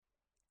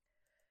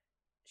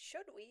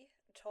should we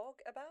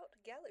talk about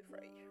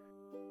Gallifrey?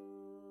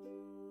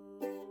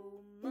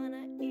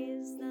 Mana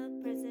is the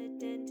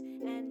president,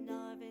 and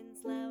Narvin's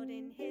loud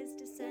in his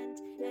dissent,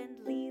 and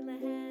Leela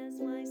has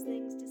wise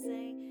things to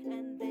say,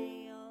 and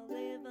they all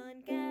live on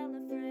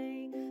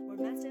Gallifrey. We're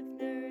massive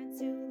nerds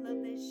who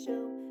love this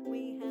show.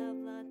 We have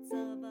lots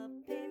of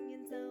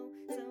opinions though,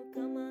 so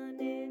come on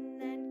in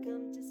and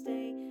come to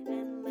stay,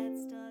 and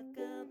let's talk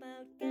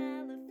about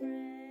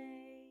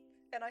Gallifrey.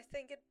 And I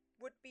think it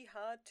would be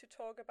hard to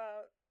talk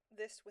about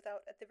this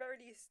without, at the very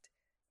least,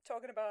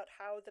 talking about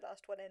how the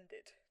last one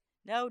ended.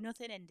 No,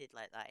 nothing ended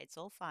like that. It's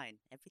all fine.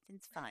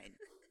 Everything's fine.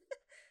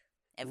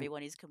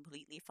 Everyone is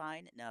completely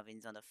fine.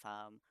 Narvin's on a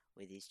farm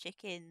with his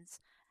chickens,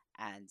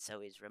 and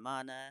so is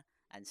Romana,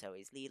 and so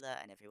is Leela,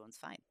 and everyone's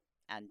fine.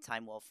 And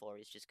Time War 4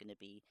 is just going to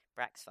be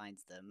Brax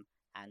finds them,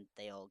 and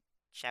they all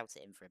shout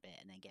at him for a bit,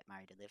 and then get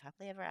married and live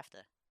happily ever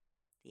after.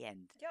 The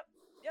end. Yep.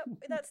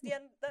 That's the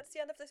end. That's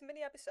the end of this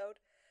mini episode.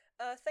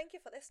 Thank you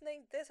for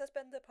listening. This has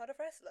been the Pod of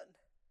Wrestling.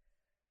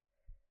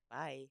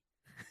 Bye.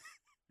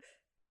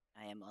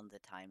 I am on the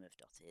time of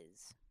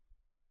dotters.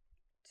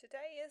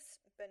 Today is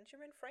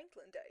Benjamin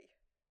Franklin Day.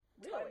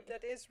 Really? Time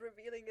that is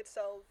revealing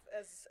itself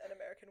as an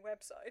American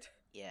website.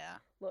 Yeah.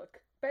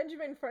 Look,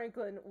 Benjamin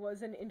Franklin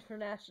was an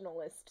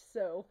internationalist,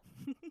 so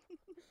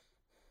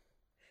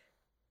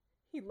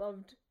he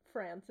loved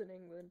France and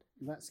England.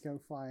 Let's go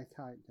fly a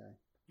kite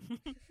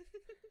day.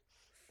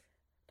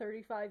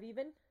 35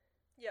 even?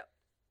 Yep.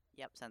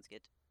 Yep, sounds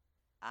good.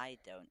 I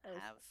don't Oh.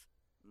 have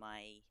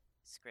my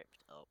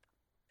script up.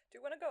 Do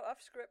you want to go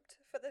off script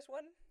for this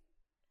one?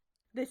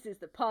 This is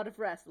the Pod of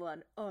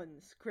Wrestling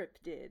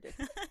Unscripted.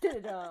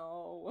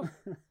 Da-da-da.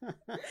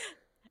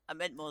 I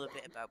meant more the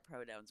bit about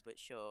pronouns, but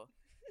sure.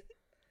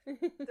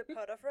 The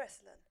Pod of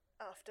Wrestling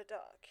After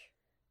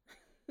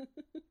Dark.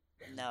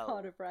 No.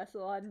 Pod of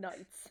Wrestling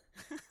Nights.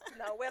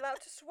 Now we're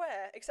allowed to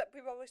swear, except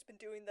we've always been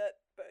doing that,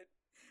 but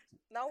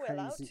now we're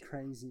allowed to.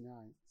 Crazy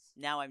nights.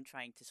 Now I'm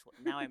trying to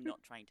now I'm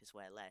not trying to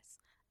swear less.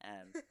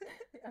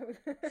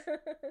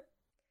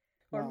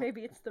 Or Well-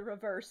 maybe it's the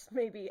reverse.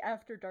 Maybe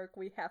after dark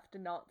we have to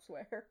not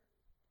swear.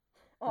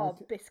 Oh,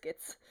 Okay.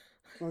 biscuits.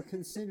 Well,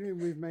 considering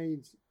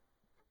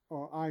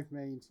I've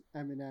made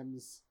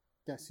Eminem's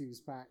 "Guess Who's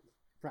Back"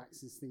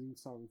 Brax's theme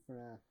song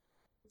for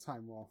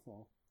Time War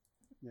 4,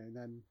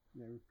 then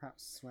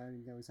perhaps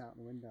swearing goes out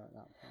the window at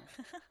that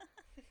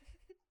point.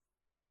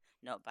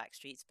 Not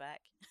Backstreet's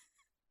back.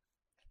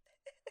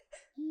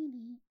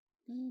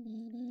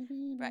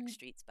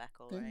 Backstreet's back,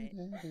 alright.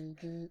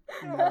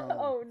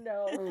 Oh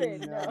no,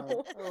 Finn,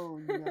 no. Oh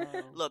no.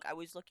 Look, I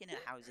was looking at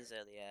houses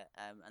earlier,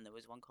 and there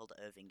was one called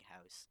Irving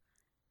House.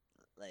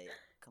 Like,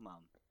 come on.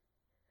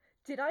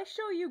 Did I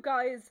show you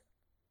guys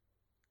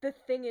the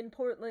thing in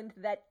Portland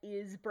that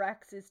is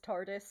Brax's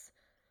TARDIS?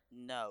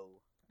 No.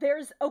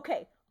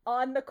 Okay,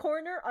 on the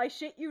corner, I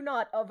shit you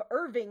not, of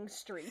Irving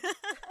Street,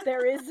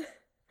 there is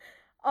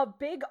a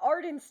big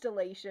art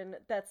installation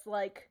that's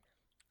like,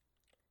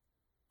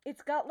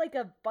 it's got like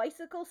a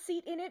bicycle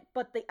seat in it,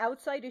 but the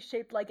outside is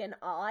shaped like an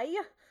eye,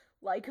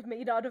 like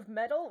made out of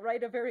metal,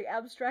 right? A very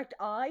abstract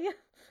eye.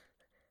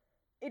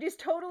 It is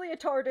totally a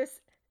TARDIS.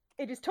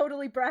 It is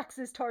totally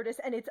Brax's TARDIS,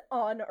 and it's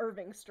on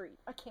Irving Street.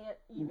 I can't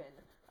even.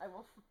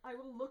 I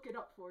will look it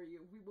up for you.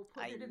 We will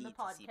put I it in need the to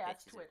see podcast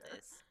pictures Twitter. of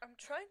this. I'm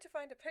trying to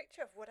find a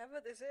picture of whatever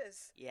this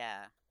is.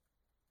 Yeah.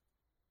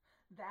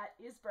 That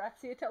is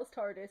Braxiatel's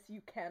TARDIS.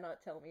 You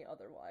cannot tell me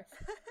otherwise.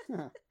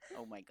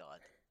 Oh my god.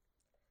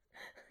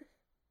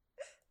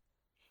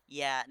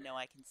 Yeah, no,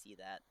 I can see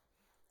that.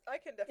 I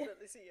can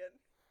definitely see it.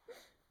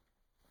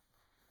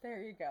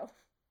 There you go.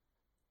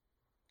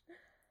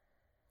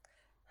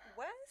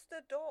 Where's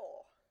the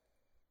door?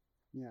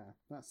 Yeah,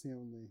 that's the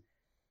only.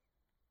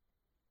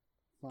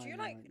 Do you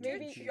fine do you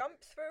maybe- jump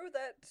through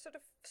that sort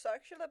of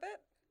circular bit?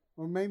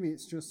 Or maybe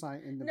it's just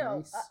like in the No,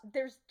 base.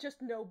 there's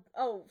just no.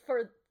 Oh,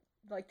 for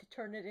like to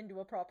turn it into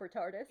a proper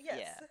TARDIS. Yes.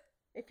 Yeah.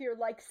 If you're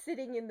like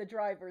sitting in the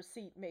driver's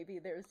seat, maybe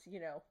there's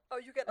Oh,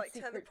 you get a like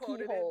secret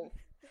teleported keyhole.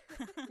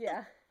 in.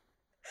 Yeah.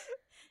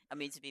 I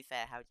mean, to be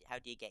fair, how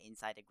do you get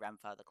inside a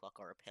grandfather clock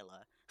or a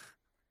pillar?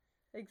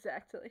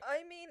 Exactly.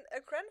 I mean, a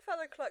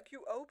grandfather clock,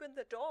 you open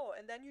the door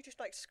and then you just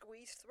like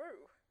squeeze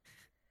through.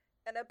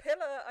 And a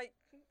pillar,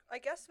 I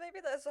guess maybe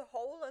there's a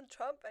hole on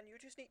top and you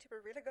just need to be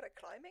really good at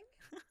climbing?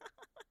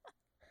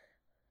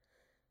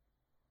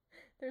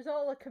 There's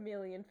all a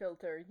chameleon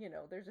filter,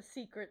 there's a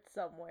secret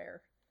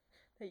somewhere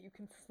that you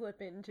can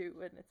slip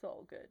into and it's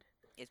all good.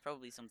 It's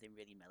probably something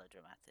really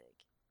melodramatic.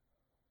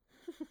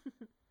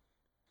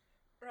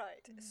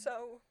 Right,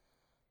 so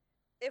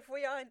if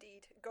we are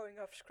indeed going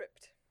off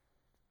script,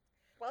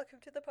 welcome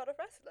to the Pod of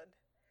Wrestling.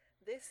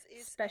 This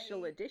is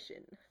Special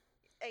edition.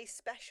 a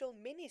special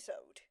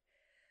minisode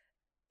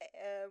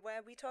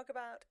where we talk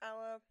about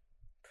our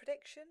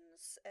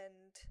predictions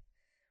and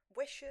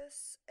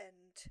wishes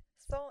and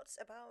thoughts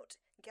about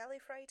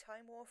Gallifrey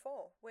Time War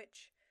 4,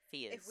 which,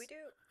 Fears. if we do...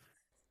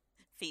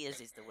 Fears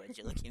is the word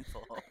you're looking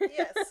for.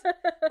 Yes,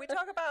 we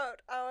talk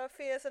about our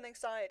fears and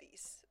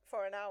anxieties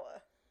for an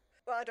hour.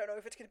 Well, I don't know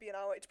if it's going to be an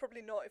hour. It's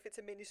probably not if it's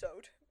a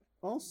minisode.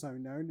 also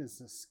known as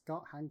the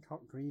Scott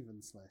Hancock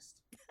grievance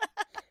list.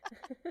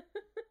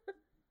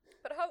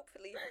 But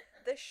hopefully,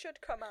 this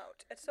should come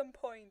out at some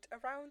point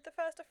around the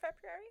 1st of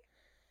February,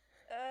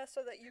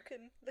 so that you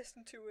can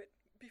listen to it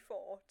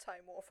before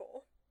Time War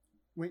 4.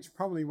 Which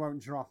probably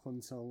won't drop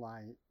until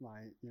like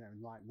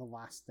the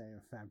last day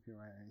of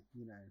February,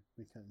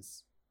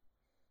 because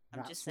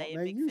I'm just what saying,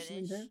 they Big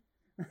usually Finish. do.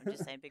 I'm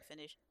just saying, Big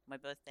Finish. My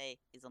birthday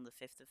is on the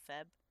 5th of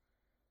Feb.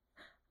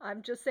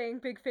 I'm just saying,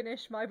 Big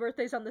Finish, my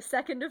birthday's on the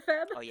 2nd of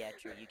Feb. Oh yeah,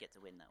 true. You get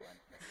to win that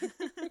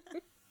one.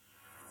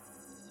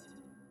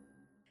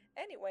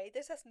 Anyway,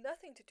 this has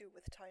nothing to do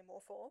with Time War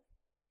 4,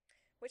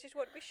 which is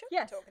what we should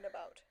Yes. be talking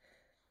about.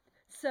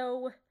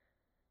 So,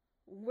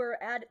 we're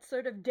at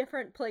sort of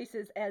different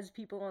places as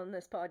people on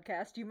this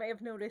podcast. You may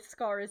have noticed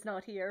Scar is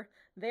not here.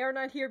 They are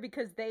not here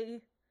because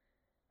they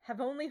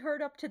have only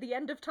heard up to the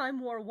end of Time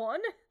War 1,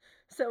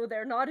 so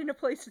they're not in a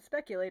place to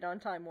speculate on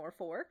Time War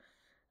 4.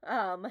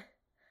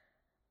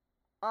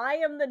 I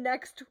am the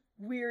next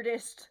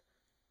weirdest,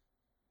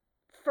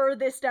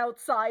 furthest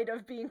outside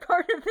of being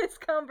part of this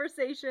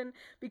conversation,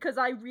 because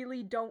I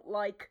really don't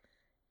like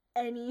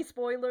any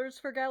spoilers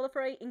for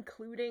Gallifrey,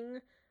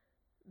 including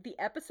the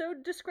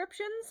episode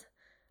descriptions.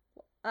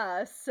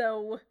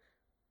 So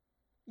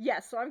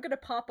I'm gonna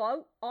pop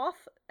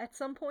off at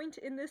some point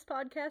in this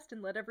podcast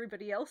and let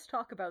everybody else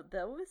talk about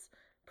those.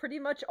 Pretty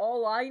much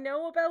all I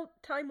know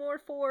about Time War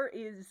 4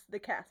 is the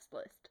cast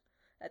list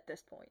at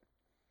this point.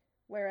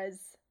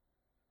 Whereas,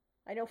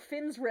 I know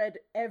Finn's read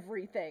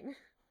everything.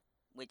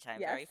 Which I'm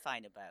Yes. very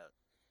fine about.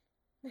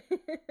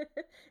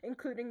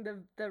 Including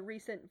the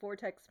recent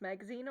Vortex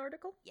magazine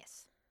article.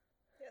 Yes.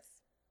 Yes.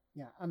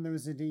 Yeah, and there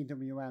was a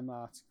DWM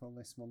article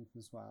this month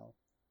as well.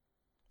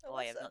 Oh,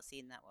 I have not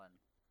seen that one.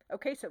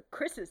 Okay, so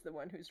Chris is the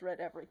one who's read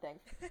everything.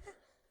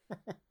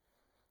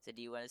 So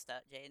do you want to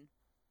start, Jane?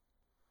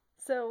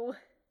 So,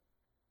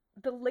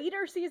 the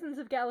later seasons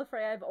of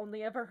Gallifrey I've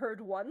only ever heard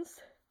once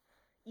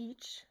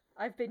each.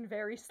 I've been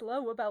very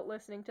slow about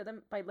listening to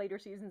them. By later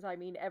seasons, I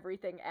mean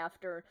everything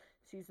after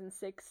season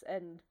 6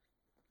 and,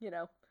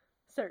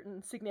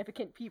 certain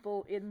significant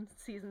people in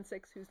season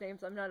 6 whose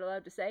names I'm not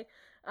allowed to say.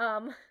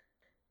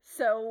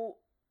 So,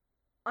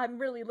 I'm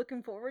really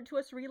looking forward to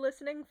us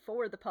re-listening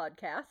for the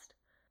podcast.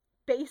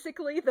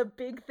 Basically, the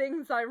big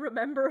things I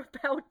remember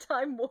about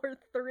Time War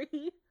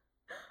 3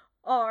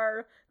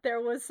 are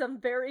there was some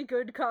very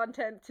good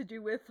content to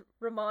do with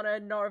Romana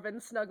and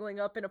Narvin snuggling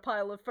up in a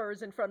pile of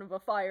furs in front of a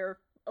fire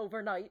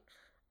overnight.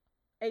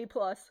 A+,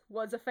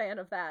 was a fan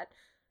of that.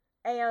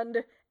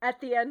 And at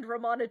the end,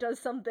 Romana does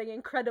something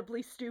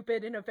incredibly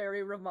stupid in a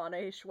very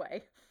Romana-ish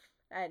way.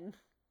 And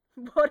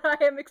what I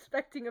am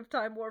expecting of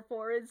Time War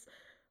 4 is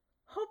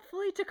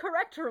hopefully to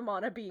correct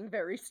Romana being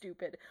very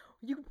stupid.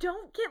 You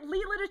don't get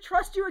Leela to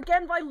trust you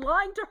again by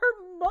lying to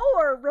her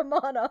more,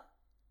 Romana!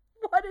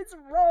 What is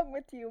wrong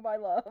with you, my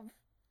love?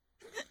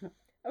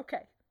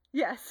 Okay,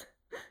 yes,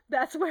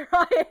 that's where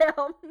I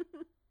am.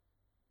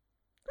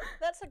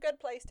 That's a good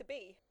place to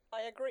be.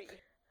 I agree.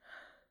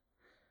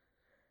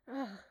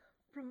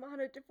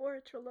 Romana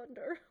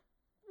Devorah-Trelander,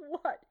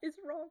 what is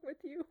wrong with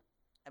you?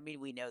 I mean,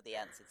 we know the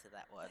answer to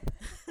that one.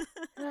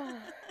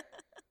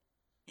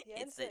 The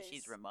It's answer that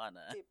she's is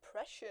Romana.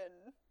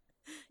 Depression.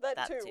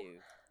 That too.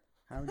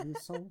 How do you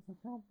solve a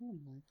problem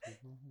like that?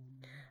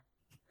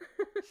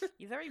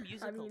 You're very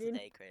musical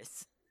today,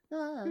 Chris. No,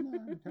 I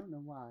don't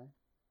know why.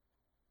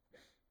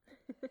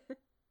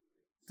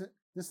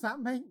 Does that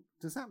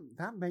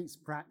makes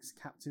Brax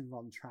Captain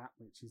Von Trapp,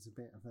 which is a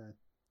bit of a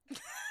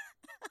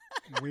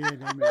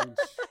weird image,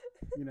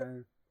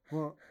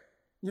 but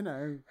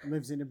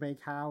lives in a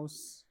big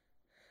house.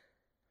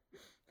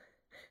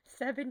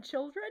 7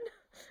 children?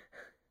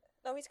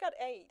 No, he's got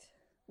 8.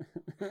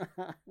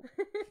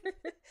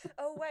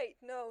 Oh wait,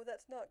 no,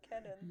 that's not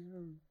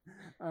canon.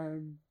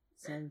 No.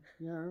 So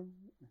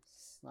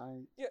it's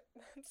like Yeah,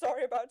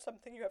 sorry about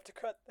something you have to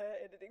cut there,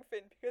 editing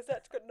Finn, because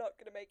that's not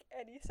going to make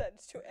any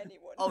sense to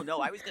anyone. Oh no,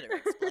 I was going to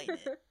explain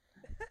it.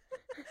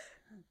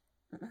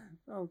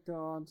 oh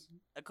god.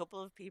 A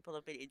couple of people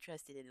have been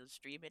interested in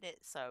streaming it,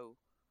 so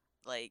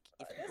if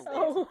people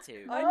Oh. wanted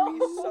to, I'd be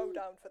so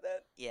down for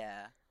that.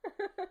 yeah.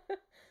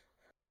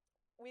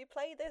 We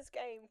play this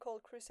game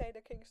called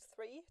Crusader Kings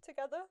 3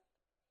 together,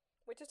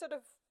 which is sort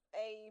of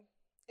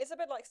it's a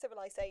bit like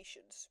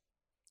Civilizations.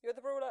 You're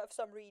the ruler of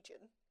some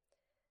region,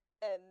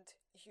 and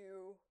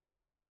you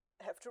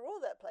have to rule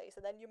that place,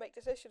 and then you make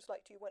decisions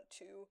like, do you want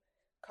to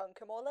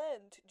conquer more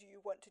land? Do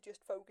you want to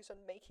just focus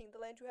on making the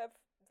land you have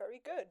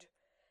very good?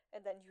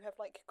 And then you have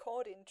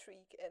court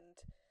intrigue and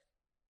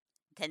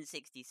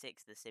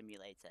 1066 the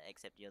simulator,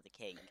 except you're the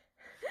king.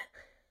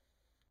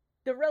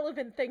 The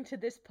relevant thing to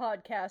this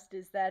podcast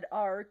is that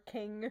our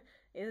king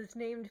is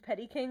named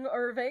Petty King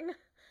Irving.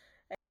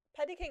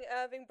 Petty King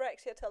Irving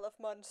Brexiatel of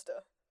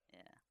Munster.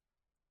 Yeah.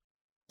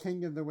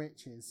 King of the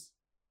Witches.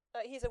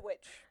 He's a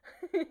witch.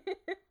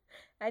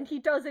 And he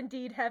does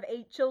indeed have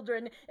 8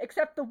 children,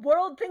 except the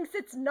world thinks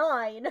it's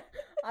 9.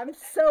 I'm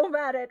so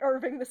mad at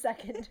Irving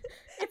II.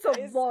 It's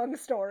a long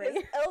story.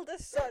 His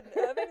eldest son,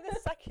 Irving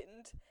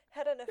II,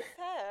 had an affair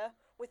affair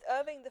with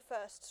Irving the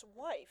First's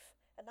wife,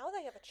 and now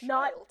they have a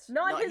child.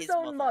 Not his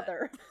own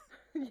mother.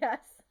 Yes.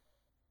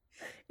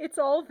 It's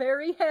all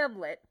very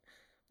Hamlet,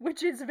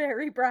 which is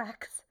very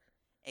Brax.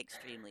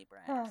 Extremely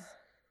Brax.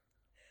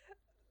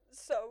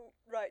 So,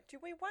 right, do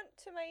we want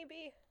to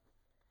maybe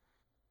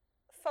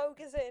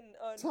focus in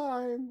on...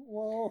 Time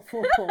War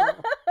 4.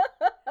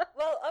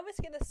 Well, I was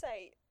going to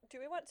say, do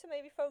we want to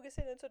maybe focus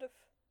in on sort of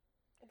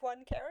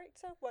one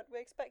character? What we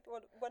expect,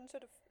 one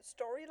sort of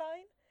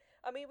storyline?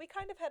 I mean, we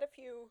kind of had a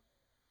few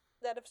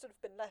that have sort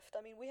of been left.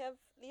 I mean, we have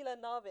Leela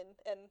and Narvin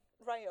and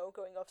Ryo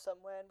going off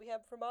somewhere, and we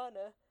have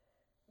Romana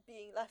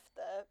being left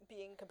there,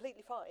 being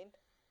completely fine.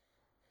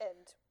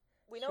 And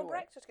we know Sure.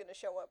 Brax is going to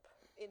show up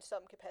in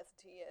some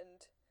capacity,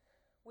 and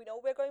we know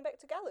we're going back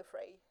to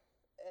Gallifrey,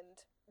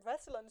 and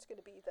Rassilon's going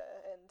to be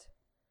there, and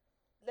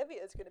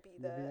Livia's going to be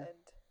there, Livia.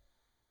 and...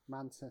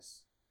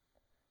 Mantis.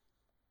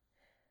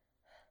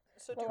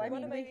 So Well, do we I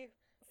want to mean, maybe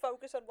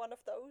focus on one of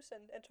those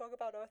and talk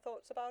about our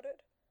thoughts about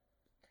it?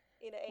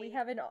 In a We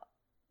have an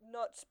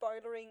not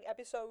spoilering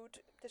episode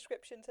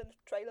descriptions and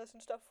trailers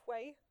and stuff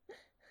way?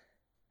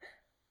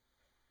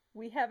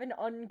 We have an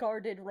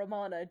unguarded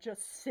Romana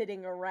just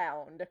sitting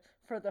around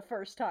for the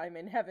first time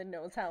in heaven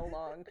knows how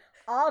long.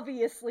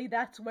 Obviously,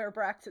 that's where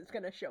Brax is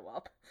going to show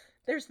up.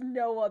 There's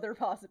no other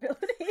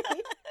possibility.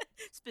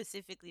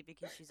 Specifically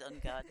because she's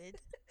unguarded.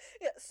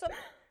 Yeah, some...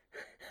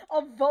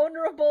 A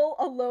vulnerable,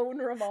 alone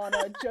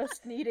Romana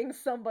just needing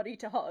somebody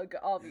to hug,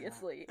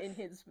 obviously, in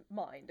his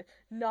mind.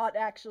 Not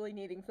actually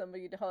needing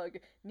somebody to hug,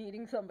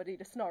 needing somebody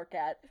to snark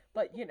at,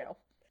 but, you know,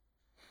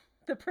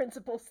 the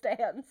principle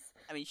stands.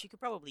 I mean, she could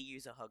probably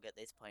use a hug at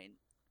this point.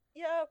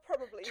 Yeah,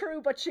 probably.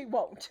 True, but she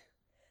won't.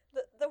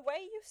 The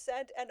way you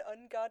said an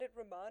unguarded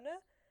Romana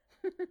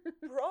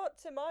brought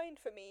to mind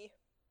for me,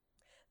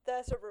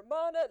 there's a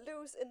Romana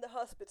loose in the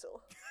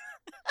hospital.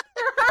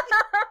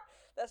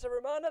 There's a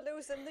Romana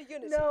loose in the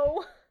Unity.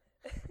 No.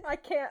 I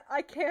can't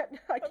I'm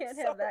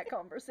have that sorry.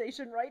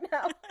 conversation right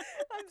now.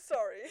 I'm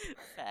sorry.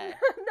 Fair.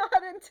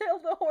 Not until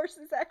the horse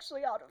is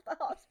actually out of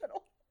the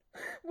hospital.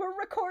 We're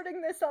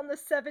recording this on the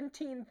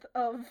 17th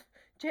of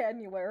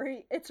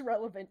January. It's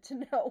relevant to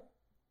know.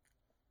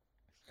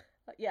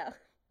 Yeah.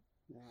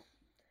 Yeah.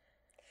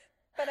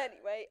 But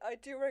anyway, I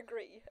do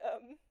agree.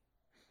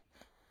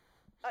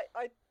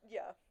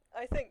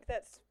 I think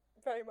that's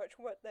very much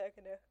what they're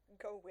gonna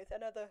go with.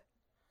 Another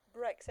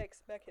Brax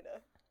Ex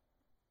Machina.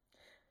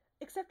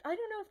 Except I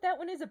don't know if that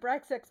one is a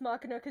Brax Ex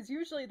Machina, because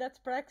usually that's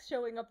Brax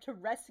showing up to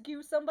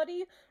rescue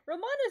somebody.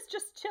 Romana's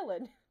just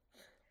chilling.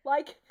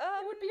 Like,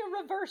 it would be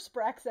a reverse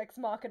Brax Ex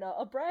Machina.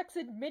 A Brax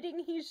admitting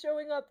he's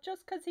showing up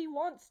just because he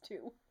wants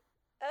to.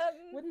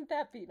 Wouldn't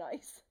that be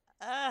nice?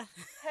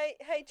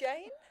 Hey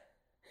Jane?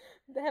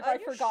 Have Are I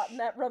you forgotten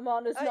that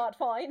Romana's not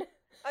fine?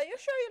 Are you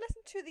sure you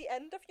listened to the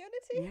end of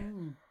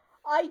Unity?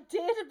 I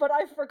did, but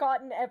I've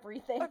forgotten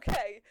everything.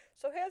 Okay,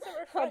 so here's a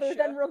refresher. Other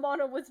than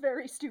Romana was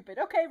very stupid.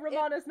 Okay,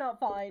 Romana's not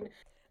fine.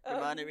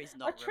 Romana is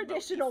not A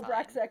traditional remotely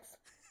Brax fine. Ex.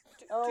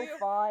 Oh,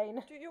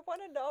 fine. Do you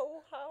want to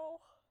know how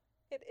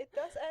it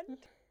does end?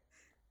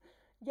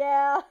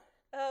 Yeah,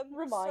 So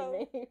remind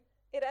me.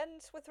 It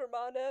ends with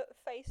Romana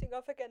facing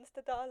off against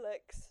the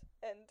Daleks,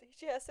 and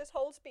she has this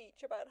whole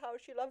speech about how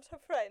she loves her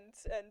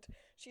friends and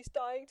she's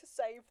dying to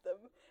save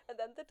them, and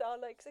then the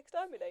Daleks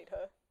exterminate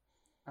her.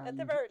 At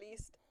the very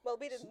least. Well,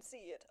 we didn't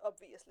see it,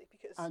 obviously,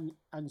 because and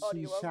she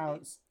audio only.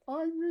 shouts,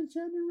 "I'm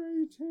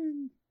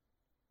regenerating."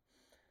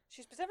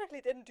 She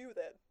specifically didn't do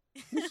that.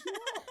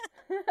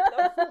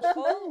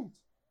 Right.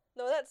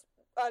 No, that's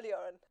earlier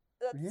on.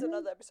 That's Really?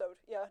 another episode.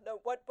 Yeah, no,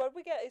 what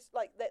we get is,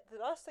 like, the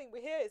last thing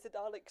we hear is the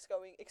Daleks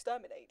going,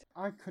 exterminate.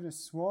 I could have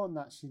sworn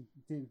that she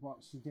did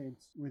what she did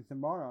with the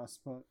Moros,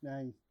 but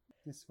nay,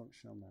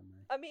 dysfunctional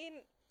memory. I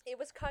mean, it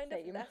was kind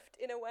Same. of left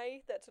in a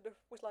way that sort of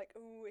was like,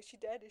 ooh, is she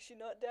dead? Is she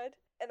not dead?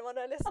 And when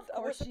I listened, Of I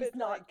course was a she's bit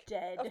not like,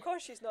 dead. of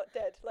course she's not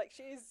dead. Like,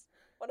 she's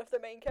one of the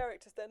main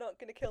characters. They're not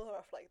going to kill her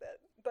off like that.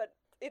 But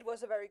it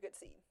was a very good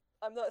scene.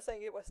 I'm not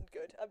saying it wasn't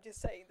good. I'm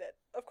just saying that,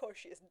 of course,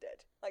 she isn't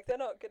dead. Like, they're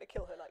not going to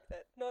kill her like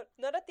that. Not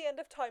at the end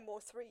of Time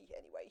War 3,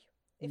 anyway.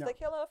 If No. they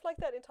kill her off like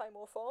that in Time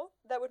War 4,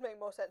 that would make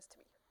more sense to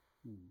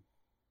me.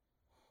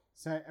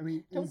 So, I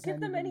mean, Don't give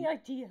them any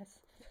ideas.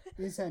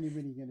 is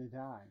anybody going to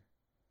die?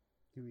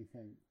 Do we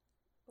think?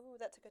 Ooh,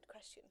 that's a good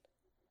question.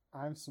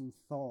 I have some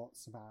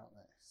thoughts about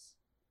this.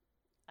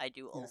 I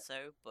do Yeah.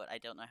 also, but I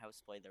don't know how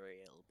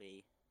spoilery it'll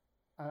be.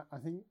 I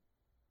think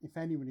if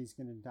anybody's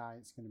going to die,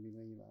 it's going to be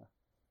Leela.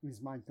 Is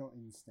my gut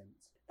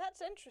instinct.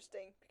 That's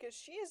interesting, because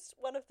she is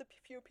one of the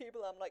few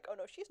people I'm like, oh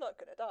no, she's not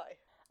going to die.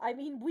 I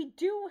mean, we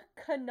do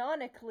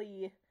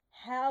canonically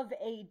have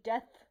a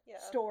death Yeah.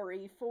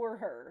 story for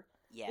her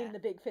Yeah. in the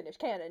Big Finish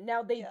canon.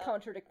 Now, they Yeah.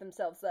 contradict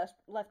themselves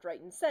left,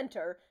 right, and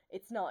center.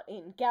 It's not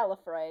in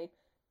Gallifrey.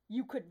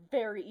 You could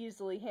very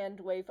easily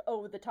handwave,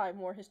 oh, the Time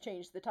War has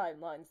changed the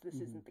timelines, this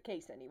isn't the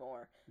case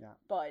anymore. Yeah.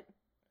 But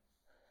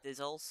There's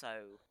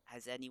also,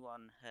 has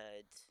anyone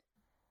heard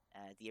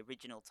the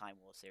original Time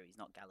War series,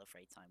 not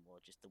Gallifrey Time War,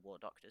 just the War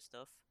Doctor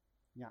stuff?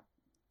 Yeah.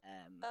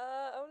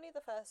 Only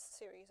the first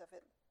series of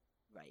it.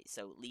 Right,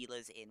 so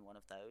Leela's in one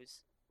of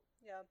those.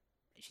 Yeah.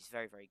 She's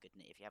very, very good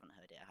in it. If you haven't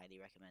heard it, I highly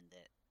recommend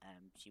it.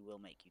 She will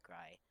make you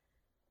cry.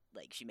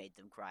 Like, she made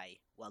them cry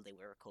while they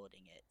were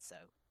recording it, so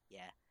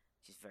yeah,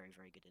 she's very,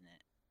 very good in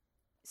it.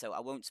 So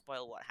I won't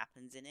spoil what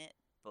happens in it,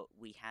 but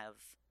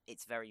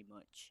it's very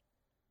much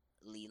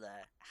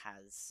Leela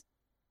has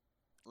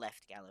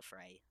left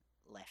Gallifrey,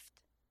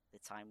 left the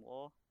Time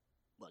War.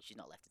 Well, she's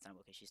not left the Time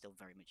War because she's still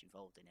very much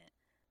involved in it.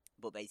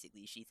 But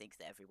basically, she thinks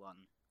that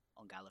everyone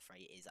on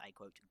Gallifrey is, I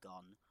quote,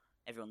 gone.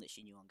 Everyone that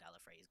she knew on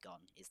Gallifrey is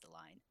gone, is the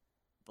line.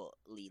 But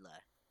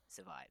Leela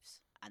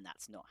survives, and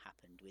that's not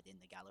happened within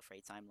the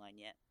Gallifrey timeline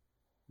yet.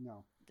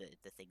 No.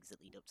 The things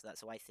that lead up to that.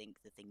 So I think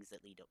the things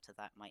that lead up to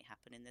that might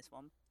happen in this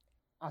one.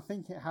 I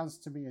think it has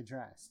to be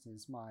addressed,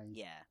 is my...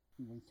 Yeah.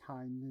 We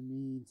kind of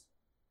need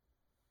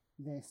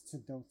this to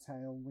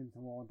dovetail with the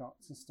War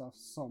Doctor stuff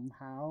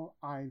somehow.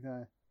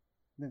 Either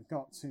they've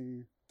got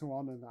to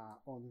honour that,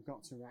 or they've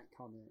got to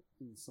retcon it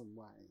in some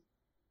way.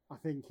 I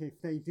think if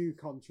they do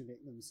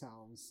contradict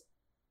themselves,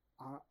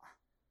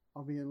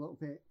 I'll be a little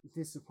bit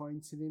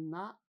disappointed in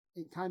that.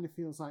 It kind of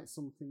feels like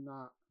something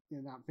that, you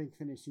know, that Big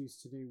Finish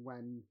used to do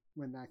when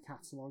their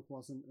catalogue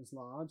wasn't as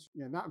large.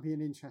 You know, that would be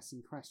an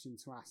interesting question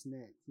to ask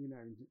Nick. You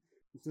know,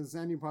 does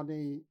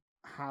anybody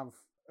have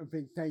a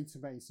big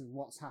database of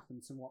what's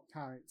happened to what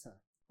character?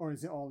 Or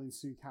is it all in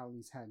Sue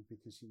Cowley's head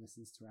because she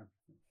listens to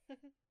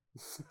everything?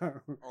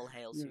 So, all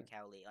hail Sue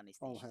Cowley,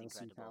 honestly, all she's hail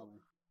incredible. Sue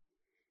Cowley.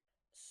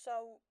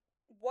 So,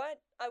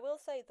 what I will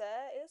say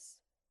there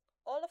is,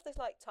 all of this,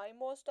 like, Time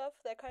War stuff,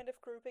 they're kind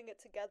of grouping it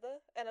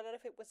together, and a lot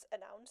of it was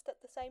announced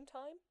at the same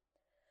time.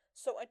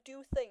 So I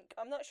do think,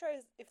 I'm not sure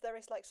if there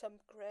is, like, some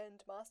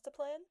grand master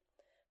plan,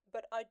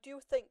 but I do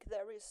think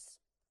there is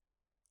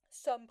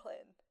some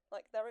plan.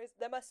 Like,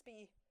 there must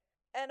be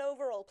an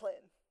overall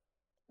plan.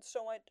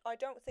 So I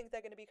don't think they're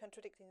going to be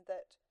contradicting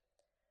that.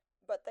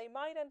 But they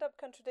might end up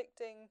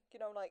contradicting, you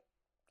know, like,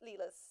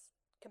 Leela's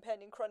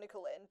Companion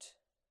Chronicle end.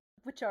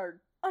 Which are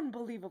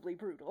unbelievably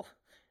brutal.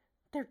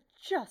 They're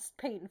just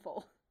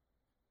painful.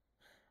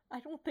 I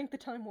don't think the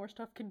Time War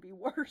stuff can be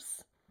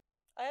worse.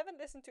 I haven't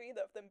listened to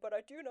either of them, but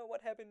I do know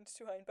what happens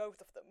to her in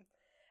both of them.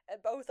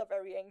 And both are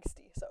very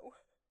angsty, so...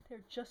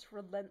 They're just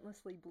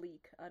relentlessly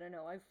bleak. I don't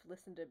know, I've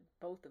listened to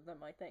both of them,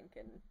 I think,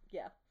 and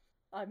yeah.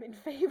 I'm in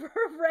favor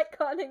of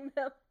retconning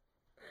them.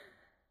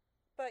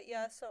 But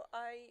yeah, so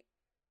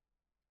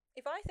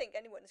if I think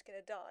anyone's gonna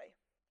die,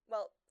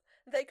 well,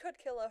 they could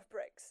kill off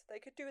Brix. They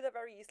could do that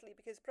very easily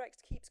because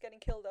Brix keeps getting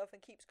killed off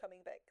and keeps coming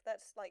back.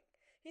 That's like,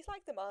 he's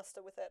like the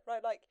master with it,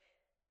 right? Like,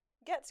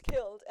 gets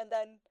killed and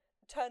then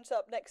turns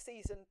up next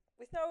season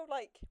with no,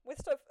 like,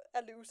 with sort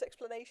of a loose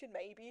explanation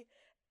maybe,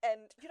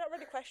 and you don't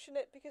really question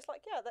it because,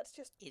 like, yeah, that's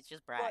just... It's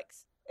just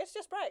Brax. It's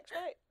just Brix,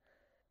 right?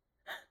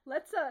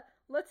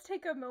 Let's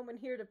take a moment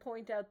here to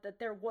point out that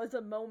there was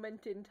a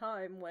moment in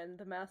time when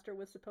the Master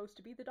was supposed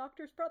to be the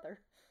Doctor's brother.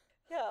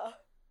 Yeah.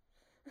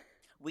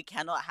 We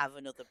cannot have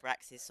another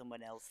Brax is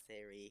someone else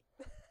theory.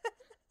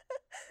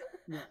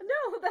 No,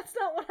 that's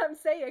not what I'm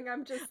saying.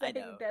 I'm just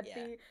saying that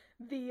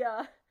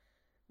yeah.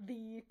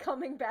 the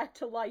coming back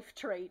to life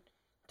trait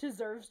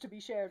deserves to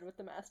be shared with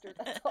the Master,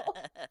 that's all.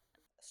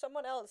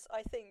 Someone else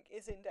I think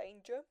is in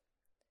danger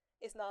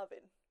is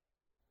Narvin.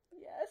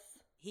 Yes.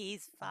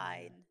 He's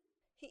fine.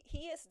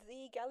 He is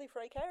the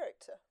Gallifrey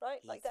character, right?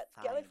 He's like that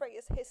fine. Gallifrey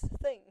is his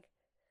thing.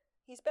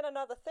 He's been on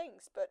other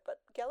things, but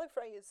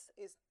Gallifrey is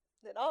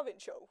the Narvin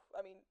show.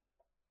 I mean,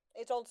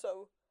 it's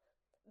also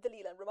the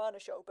Leela and Romana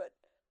show, but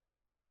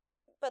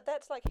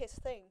that's like his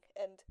thing,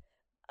 and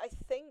I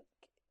think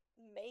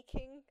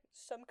making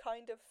some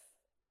kind of,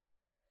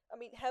 I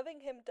mean,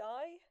 having him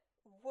die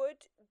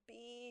would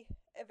be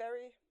a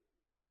very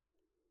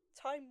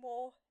Time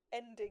War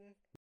ending.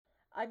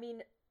 I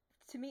mean,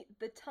 to me,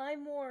 the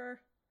Time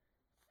War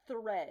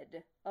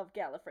thread of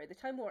Gallifrey, the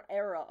Time War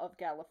era of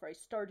Gallifrey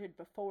started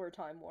before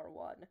Time War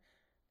 1,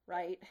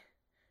 right?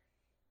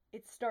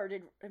 It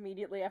started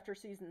immediately after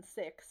Season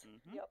 6.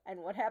 Mm-hmm. Yep. And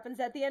what happens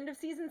at the end of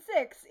Season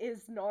 6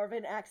 is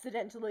Narvin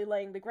accidentally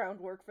laying the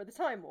groundwork for the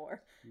Time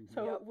War. Mm-hmm.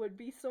 So Yep. it would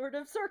be sort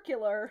of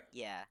circular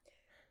Yeah.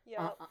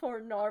 Yeah.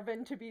 for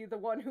Narvin to be the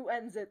one who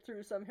ends it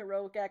through some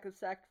heroic act of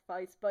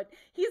sacrifice, but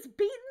he's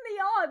beaten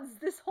the odds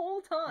this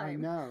whole time. I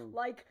know.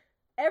 Like,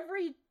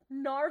 every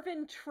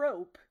Narvin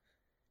trope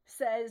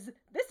says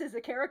this is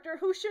a character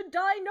who should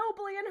die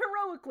nobly and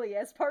heroically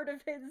as part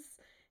of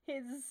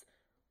his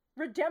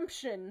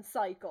redemption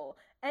cycle,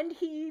 and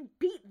he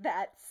beat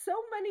that so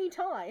many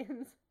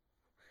times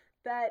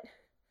that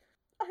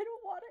I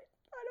don't want it.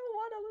 I don't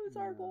want to lose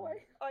our boy.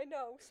 I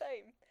know,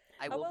 same.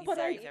 I I will will be say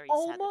very, very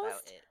sad about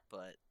almost- it,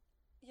 but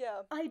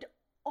Yeah. I'd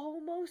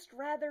almost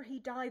rather he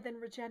die than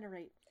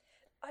regenerate.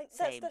 That's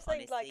Same, the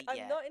thing, like, honestly, I'm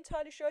yeah. not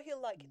entirely sure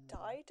he'll, like,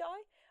 die.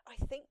 I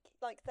think,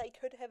 like, they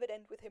could have it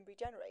end with him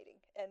regenerating,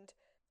 and,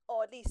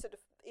 or at least sort of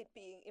it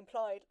being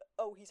implied,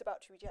 oh, he's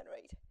about to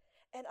regenerate.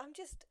 And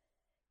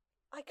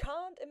I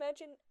can't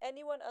imagine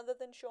anyone other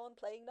than Sean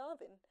playing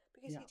Narvin,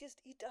 because Yeah.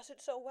 he does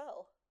it so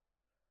well.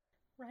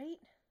 Right?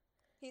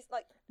 He's,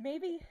 like,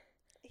 Maybe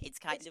It's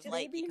kind of just-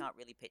 like you maybe- can't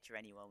really picture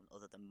anyone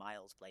other than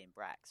Miles playing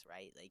Brax,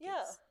 right? Like,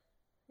 Yeah. it's...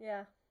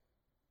 Yeah.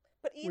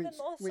 But even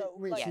more so,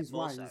 which like, Yeah, is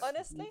more why so. he's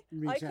honestly,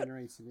 I could,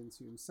 regenerated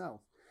into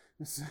himself.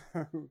 So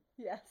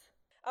Yes.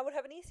 I would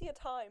have an easier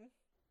time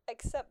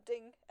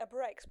accepting a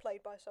Brax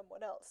played by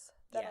someone else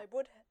than Yeah. I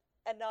would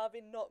a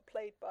Narvin not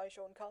played by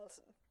Sean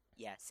Carlson.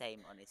 Yeah,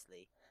 same,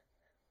 honestly.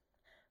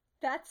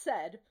 That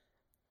said,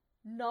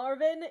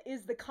 Narvin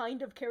is the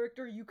kind of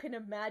character you can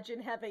imagine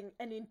having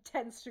an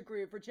intense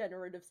degree of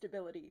regenerative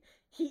stability.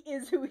 He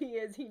is who he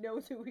is, he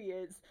knows who he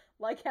is.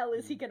 Like hell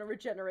is he gonna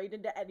regenerate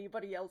into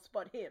anybody else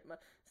but him.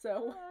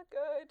 So Ah,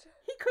 good.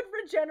 he could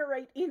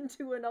regenerate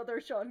into another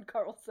Sean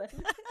Carlson.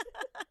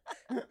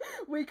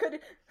 We could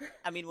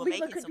I mean, we're Leela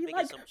making could some be big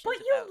like, assumptions but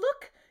about...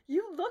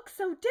 you look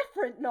so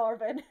different,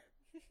 Narvin.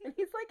 And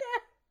he's like,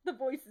 the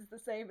voice is the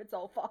same, it's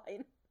all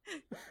fine.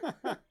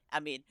 I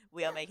mean,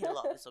 we are making a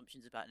lot of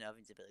assumptions about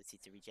Nervin's ability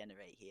to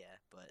regenerate here,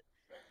 but...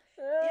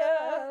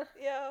 Yeah,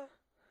 yeah.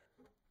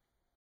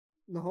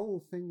 the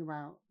whole thing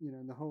about,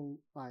 the whole,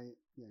 like,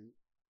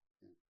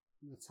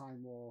 the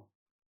Time War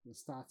was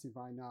started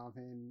by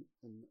Narvin,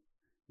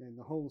 and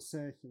the whole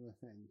circular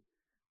thing.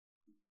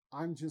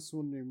 I'm just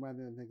wondering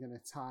whether they're going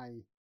to tie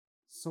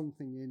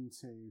something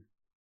into,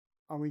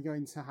 are we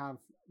going to have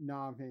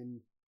Narvin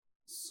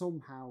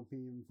somehow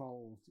be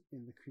involved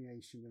in the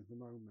creation of the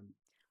moment?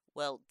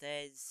 Well,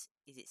 is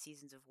it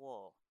Seasons of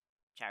War?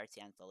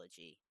 Charity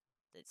anthology.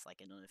 That's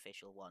like an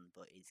unofficial one,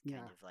 but is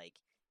kind Yeah. of like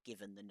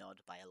given the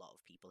nod by a lot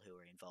of people who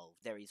are involved.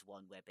 There is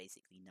one where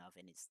basically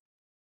Narvin is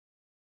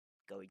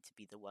going to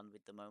be the one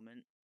with the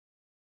moment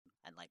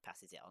and like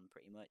passes it on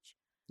pretty much.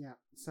 Yeah,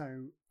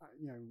 so,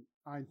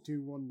 I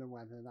do wonder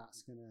whether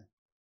that's going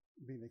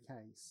to be the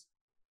case.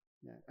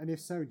 Yeah, and if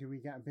so, do we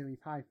get a Billy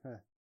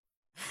Piper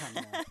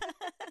cameo?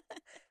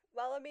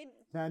 Well, I mean,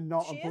 They're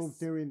not She above is-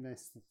 doing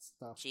this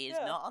stuff. She is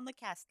Yeah. not on the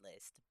cast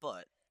list,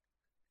 but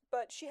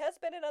but she has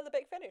been in other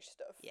Big Finish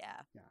stuff.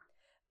 yeah.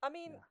 I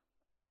mean,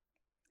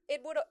 Yeah.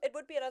 it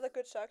would be another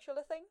good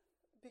circular thing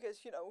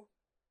because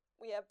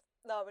we have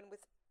Narvin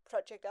with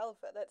Project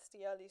Alpha. That's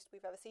the earliest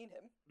we've ever seen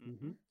him.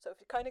 Mm-hmm. So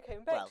if it kind of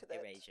came back Well, to that,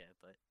 Erasure,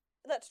 but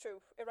that's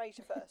true.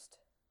 Erasure first.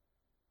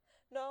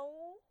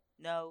 No,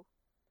 no.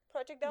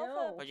 Project Alpha.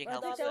 No, Project Narvin-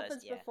 Alpha's Alpha's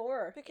first, yeah.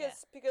 before.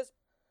 because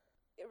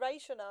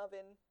Erasure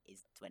Narvin,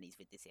 Is when he's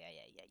with the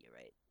CIA. Yeah, you're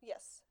right.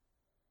 yes,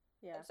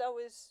 Yeah. and so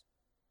is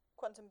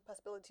Quantum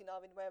Possibility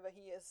Narvin wherever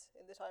he is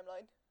in the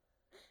timeline.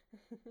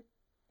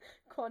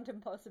 Quantum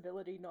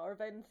Possibility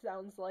Narvin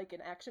sounds like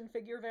an action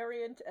figure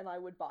variant, and I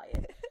would buy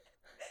it.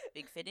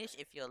 Big Finish,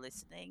 if you're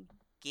listening,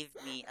 give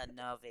me a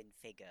Narvin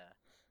figure,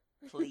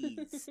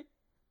 please.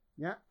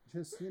 Yeah,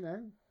 just,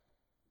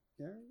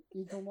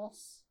 Eagle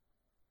Moss.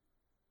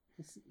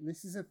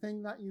 This is a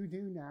thing that you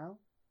do now.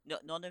 No,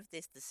 none of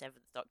this. The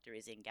Seventh Doctor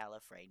is in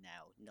Gallifrey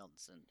now.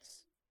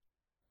 Nonsense.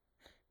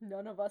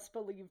 None of us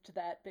believed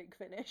that, Big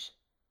Finish.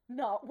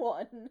 Not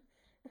one.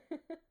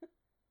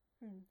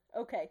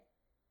 Okay.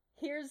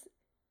 Here's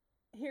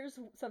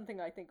something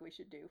I think we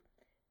should do.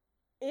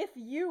 If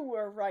you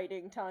were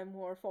writing Time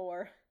War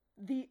 4,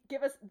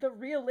 give us the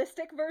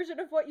realistic version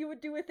of what you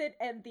would do with it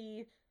and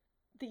the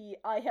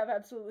I have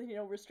absolutely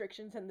no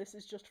restrictions and this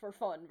is just for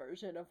fun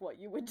version of what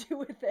you would do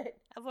with it.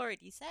 I've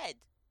already said.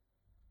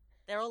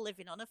 They're all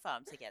living on a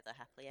farm together,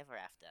 happily ever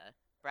after.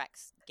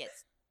 Brax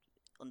gets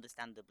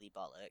understandably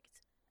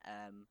bollocked,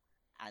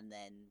 and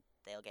then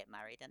they'll get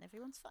married and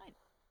everyone's fine.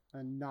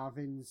 And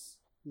Narvin's,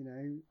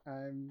 And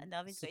Narvin's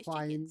got his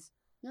supplying, chickens.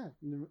 yeah,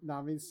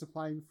 Narvin's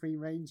supplying free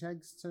range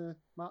eggs to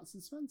Marks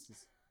and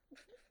Spencer's.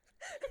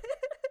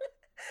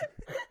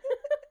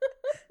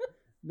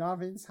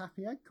 Narvin's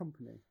Happy Egg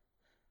Company.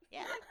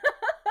 Yeah.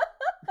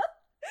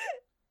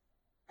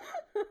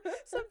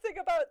 Something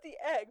about the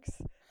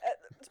eggs,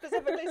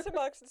 specifically to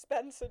Marks and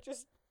Spencer,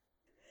 just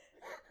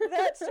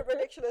that's the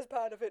ridiculous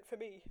part of it for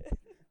me.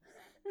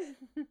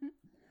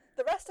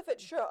 The rest of it,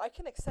 sure, I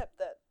can accept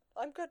that.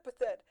 I'm good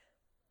with it.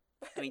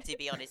 I mean, to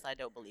be honest, I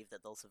don't believe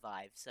that they'll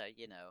survive, so,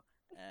 Yeah.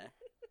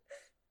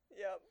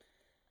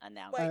 and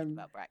now I'm Wait, thinking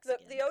about Brax The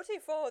again.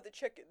 OT4 are the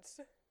chickens.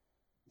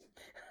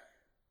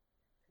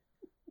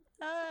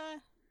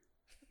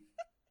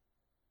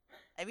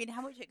 I mean,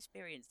 how much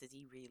experience does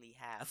he really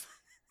have?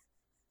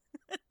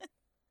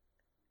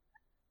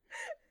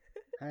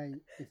 Hey,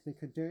 if they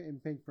could do it in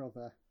Big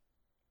Brother,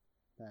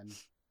 then,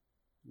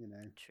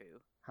 True.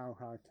 how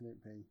hard can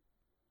it be?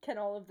 Can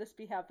all of this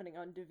be happening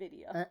on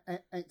Nvidia?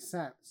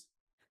 Except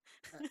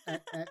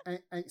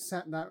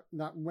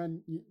that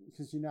when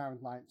because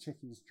like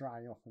chickens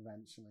dry up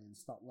eventually and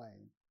stop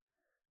laying,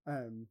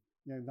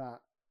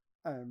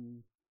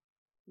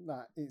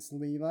 that it's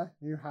Leela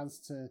who has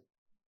to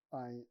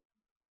like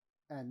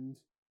end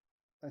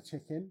a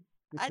chicken.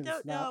 I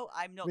don't know.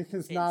 I'm not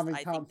because convinced. Narvin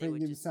I can't think they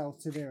bring would just. himself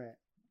to do it.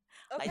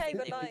 I Okay, think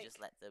but they would like, just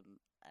let them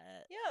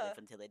Yeah. live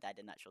until they died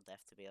a natural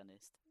death. To be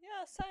honest,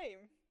 yeah,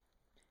 same.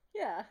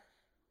 Yeah.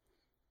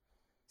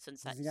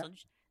 Sunshine, Does he have-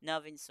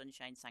 Narvin's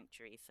Sunshine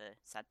Sanctuary for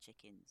sad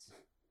chickens.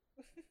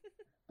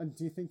 And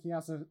do you think he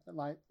has a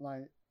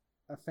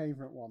a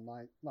favourite one,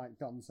 like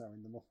Gonzo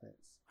in the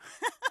Muppets.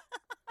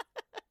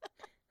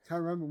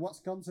 Can't remember what's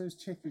Gonzo's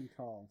chicken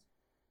called.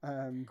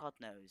 God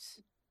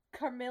knows.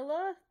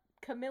 Camilla.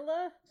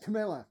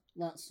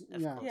 That's Of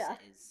course Yeah. it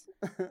is.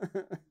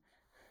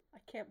 I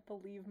can't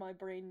believe my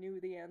brain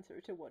knew the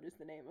answer to what is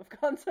the name of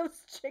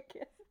Gonzo's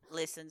chicken.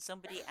 Listen,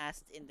 somebody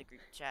asked in the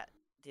group chat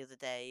the other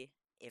day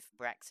if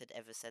Brax had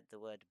ever said the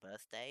word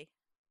birthday,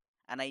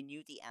 and I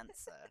knew the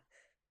answer.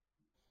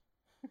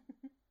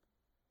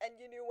 And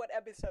you knew what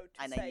episode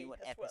to And say I knew what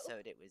as well.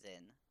 episode it was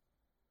in.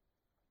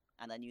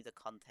 And I knew the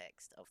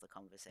context of the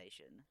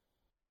conversation.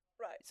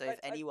 Right. So if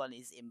anyone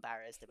is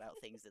embarrassed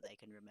about things that they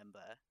can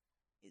remember,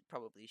 it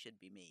probably should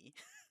be me.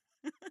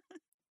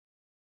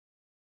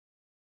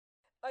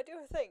 I do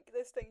think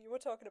this thing you were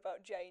talking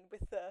about, Jane,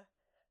 with the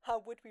how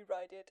would we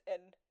write it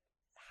and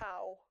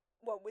how,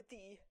 well, with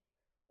the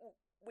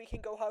we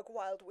can go hog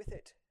wild with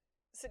it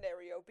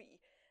scenario B,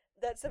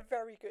 that's a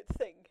very good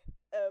thing.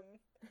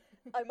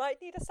 I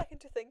might need a second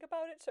to think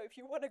about it, so if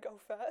you want to go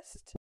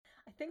first.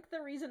 I think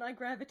the reason I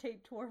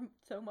gravitate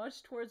so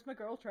much towards my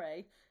girl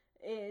Trey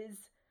is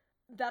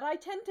that I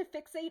tend to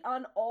fixate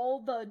on all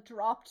the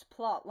dropped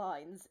plot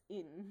lines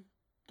in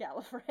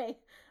Gallifrey.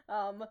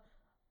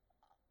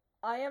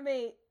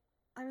 I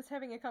was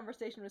having a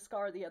conversation with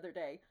Scar the other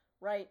day,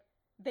 right?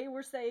 They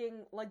were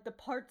saying, like, the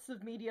parts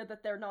of media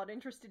that they're not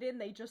interested in,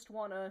 they just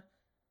want to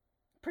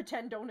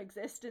pretend don't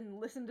exist and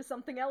listen to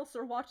something else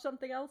or watch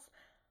something else.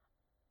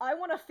 I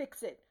want to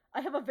fix it.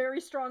 I have a very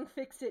strong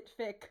fix-it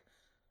fic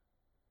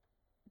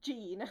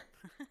gene.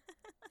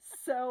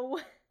 So,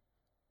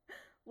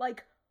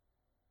 like,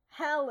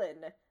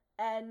 Hallen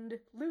and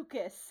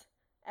Lucas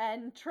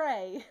and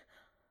Trey,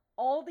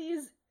 all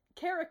these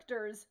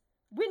characters,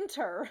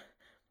 Winter,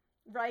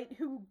 right,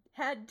 who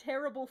had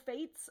terrible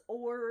fates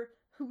or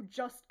who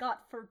just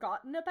got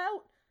forgotten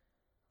about.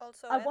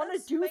 Also, I want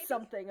Anna's, to do maybe?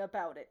 something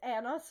about it.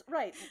 Anna's,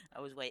 right.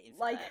 I was waiting for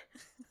Like,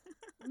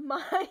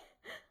 that.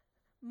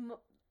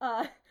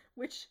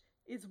 which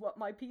is what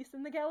my piece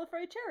in the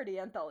Gallifrey Charity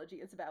Anthology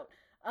is about.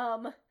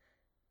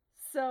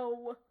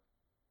 So,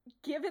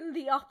 given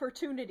the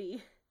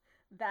opportunity,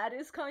 that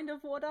is kind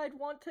of what I'd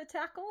want to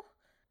tackle.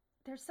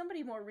 There's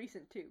somebody more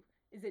recent, too.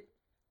 Is it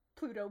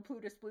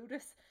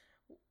Plutus?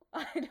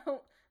 I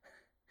don't...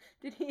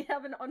 Did he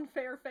have an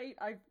unfair fate?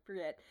 I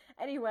forget.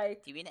 Anyway.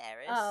 Do you mean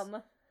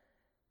Eris?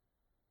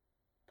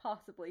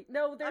 Possibly.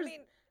 No, there's... I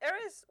mean,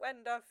 Eris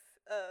went off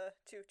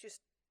to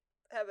just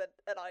have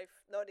a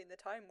life not in the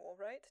Time War,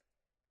 right?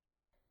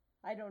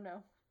 I don't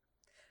know.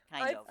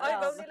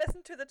 I've only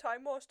listened to the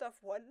Time War stuff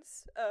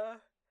once,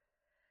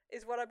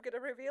 is what I'm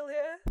gonna reveal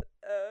here.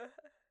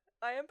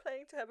 I am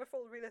planning to have a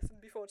full re-listen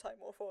before Time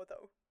War 4,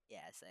 though.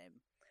 Yeah, same.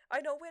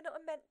 I know we're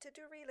not meant to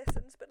do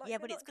re-listens, but like, yeah,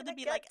 we're but it's not gonna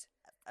be get... like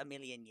a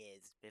million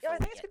years before. Yeah, I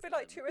think it's we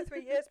gonna get be like to 2 or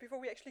 3 years before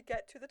we actually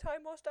get to the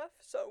Time War stuff,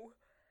 so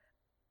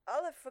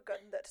I'll have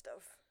forgotten that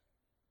stuff.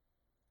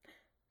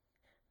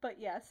 But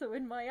yeah, so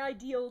in my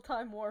ideal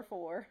Time War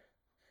 4,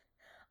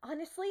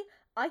 honestly,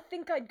 I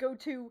think I'd go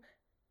to...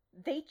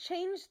 They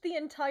changed the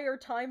entire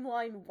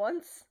timeline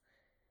once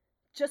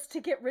just to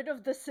get rid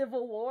of the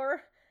Civil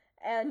War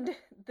and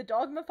the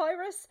Dogma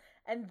Virus,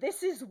 and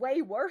this is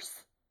way worse.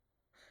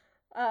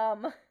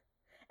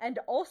 And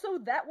also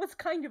that was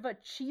kind of a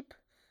cheap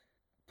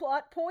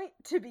plot point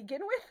to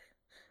begin with.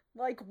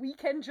 Like, we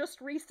can just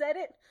reset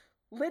it.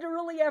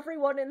 Literally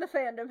everyone in the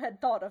fandom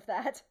had thought of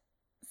that.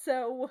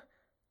 So,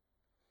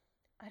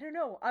 I don't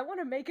know, I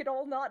want to make it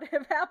all not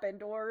have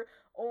happened, or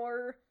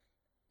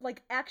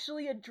like,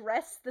 actually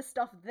address the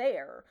stuff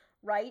there,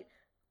 right?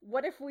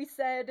 What if we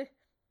said,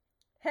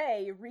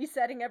 hey,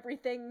 resetting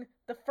everything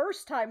the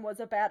first time was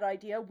a bad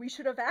idea, we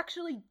should have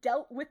actually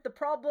dealt with the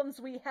problems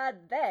we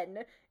had then,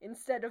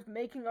 instead of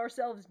making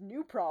ourselves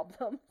new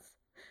problems,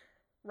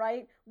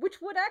 right?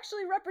 Which would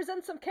actually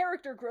represent some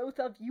character growth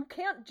of, you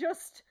can't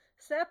just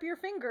snap your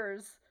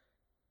fingers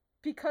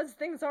because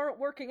things aren't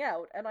working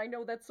out, and I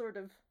know that's sort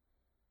of...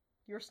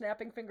 You're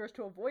snapping fingers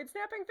to avoid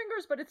snapping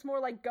fingers, but it's more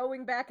like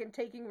going back and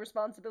taking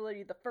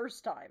responsibility the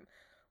first time.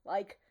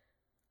 Like,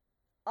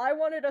 I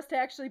wanted us to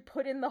actually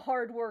put in the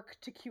hard work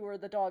to cure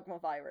the Dogma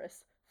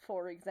Virus,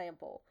 for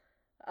example,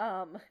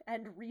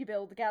 and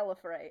rebuild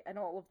Gallifrey and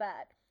all of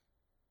that.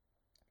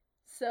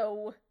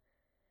 So,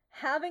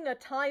 having a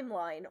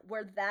timeline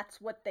where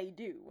that's what they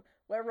do,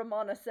 where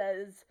Romana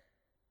says,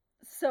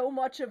 so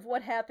much of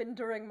what happened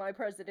during my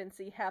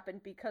presidency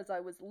happened because I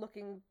was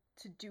looking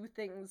to do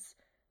things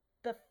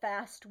the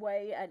fast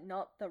way and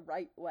not the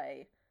right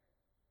way.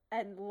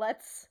 And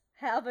let's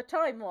have a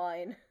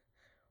timeline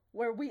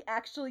where we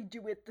actually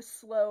do it the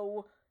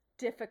slow,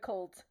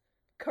 difficult,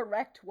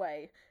 correct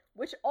way.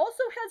 Which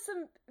also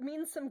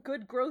means some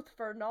good growth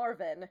for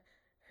Narvin,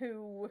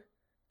 who,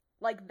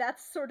 like,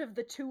 that's sort of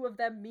the two of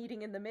them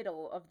meeting in the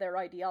middle of their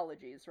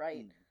ideologies,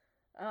 right?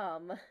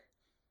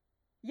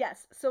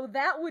 Yes, so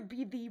that would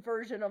be the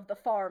version of the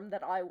farm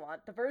that I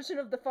want. The version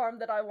of the farm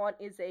that I want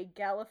is a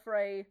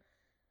Gallifrey...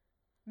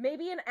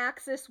 Maybe an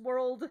Axis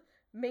world,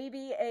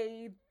 maybe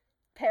a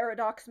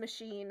paradox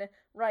machine,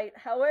 right?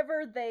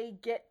 However they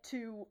get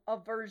to a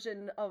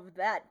version of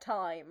that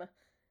time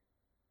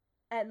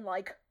and,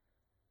 like,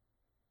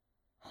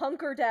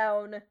 hunker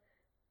down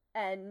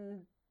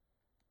and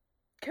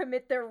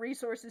commit their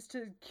resources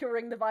to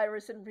curing the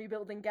virus and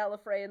rebuilding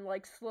Gallifrey and,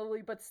 like,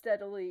 slowly but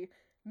steadily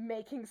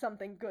making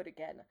something good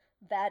again.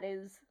 That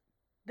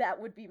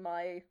would be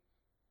my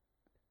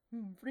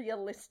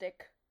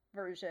realistic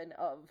version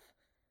of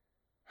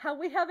how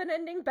we have an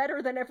ending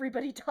better than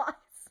everybody dies.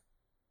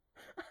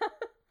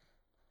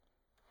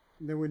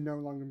 They would no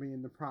longer be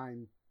in the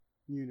Prime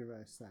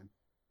universe then.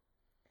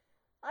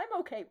 I'm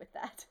okay with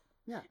that.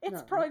 Yeah,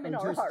 It's Prime in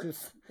our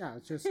hearts.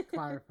 Just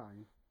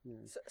clarifying. You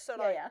know. So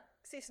like, yeah.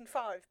 season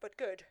 5, but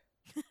good.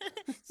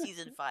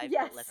 Season 5,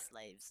 Yes. but less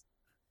slaves.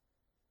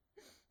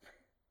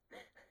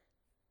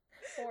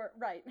 Or,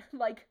 right,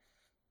 like,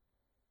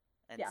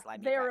 And yeah,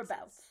 slimy thereabouts.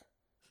 Praxis.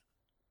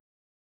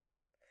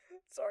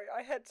 Sorry,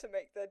 I had to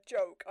make that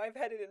joke. I've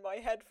had it in my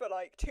head for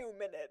like 2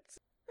 minutes.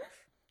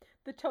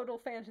 The Total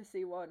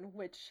Fantasy one,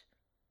 which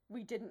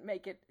we didn't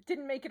make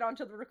it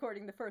onto the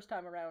recording the first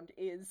time around,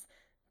 is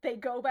they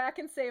go back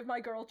and save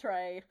my girl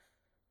Trey.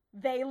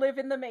 They live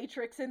in the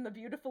Matrix in the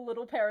beautiful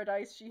little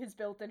paradise she has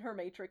built in her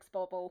Matrix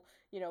bubble,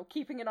 you know,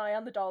 keeping an eye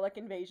on the Dalek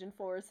invasion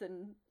force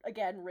and,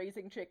 again,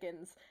 raising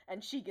chickens,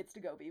 and she gets to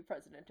go be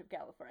president of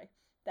Gallifrey.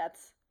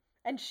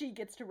 And she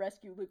gets to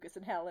rescue Lucas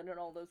and Helen and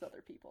all those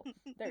other people.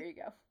 There you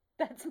go.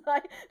 That's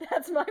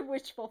my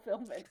wish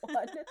fulfillment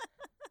one.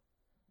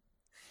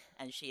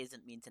 And she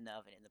isn't mean to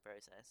Nervin in the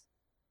process.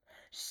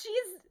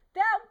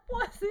 That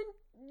wasn't,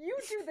 you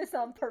do this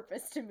on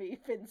purpose to me,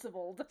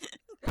 Finsibold.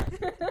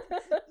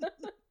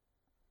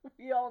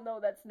 We all know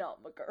that's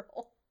not my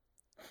girl.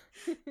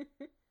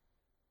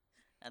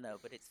 I know,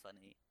 but it's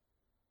funny.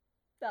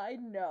 I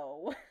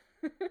know.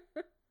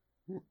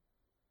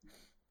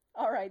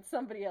 Alright,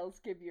 somebody else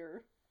give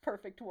your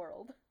perfect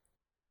world.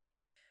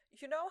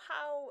 You know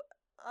how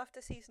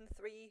after season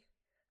 3,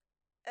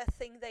 a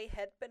thing they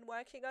had been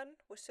working on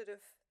was sort of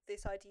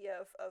this idea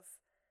of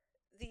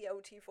the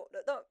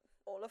OT4, not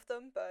all of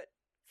them, but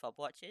Fob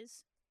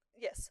watches?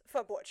 yes,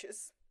 Fub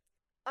Watchers.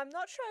 I'm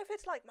not sure if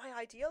it's like my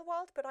ideal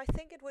world, but I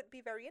think it would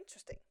be very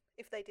interesting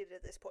if they did it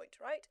at this point,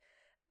 right?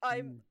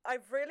 I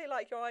really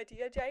like your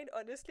idea, Jane.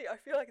 Honestly, I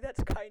feel like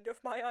that's kind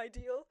of my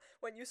ideal.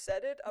 When you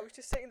said it, I was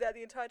just sitting there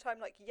the entire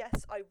time like,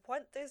 yes, I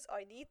want this,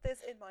 I need this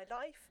in my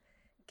life.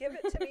 Give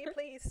it to me,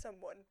 please,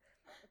 someone.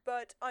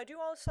 But I do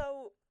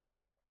also...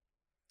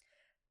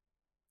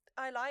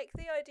 I like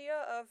the idea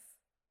of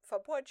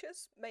Fub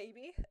Watchers,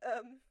 maybe.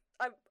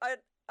 I'd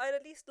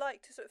at least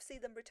like to sort of see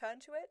them return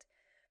to it,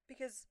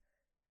 because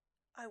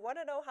I want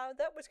to know how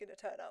that was going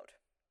to turn out.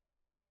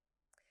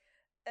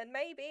 And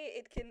maybe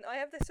it can... I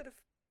have this sort of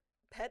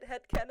pet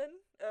headcanon.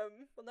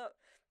 Well, no.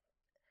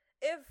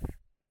 If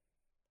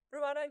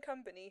Ruana and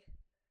company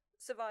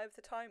survive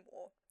the Time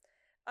War,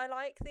 I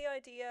like the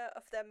idea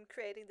of them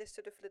creating this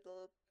sort of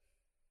little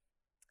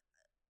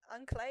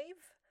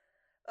enclave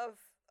of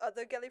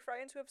other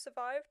Gallifreyans who have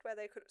survived, where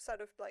they could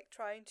sort of like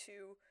trying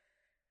to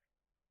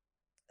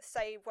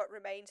save what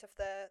remains of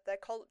their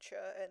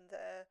culture and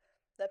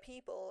their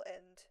people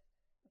and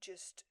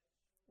just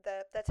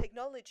their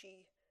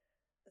technology,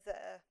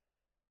 their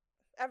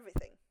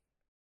everything.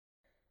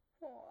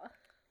 Aww.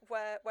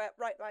 Where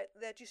right,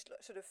 they're just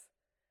sort of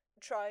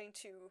trying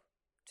to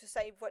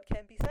save what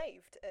can be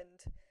saved,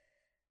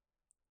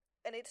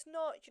 and it's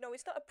not,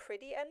 it's not a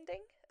pretty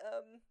ending.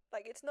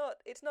 Like it's not,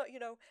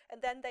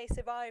 and then they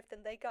survived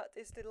and they got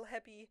this little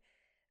happy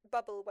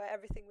bubble where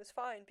everything was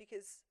fine,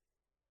 because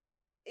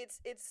it's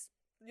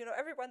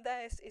everyone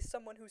there is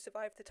someone who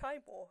survived the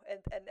Time War,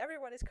 and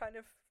everyone is kind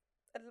of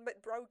a little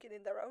bit broken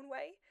in their own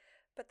way,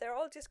 but they're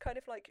all just kind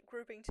of like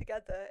grouping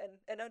together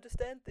and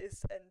understand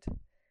this and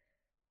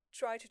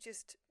try to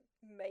just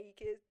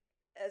make it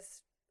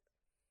as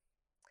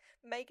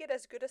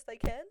good as they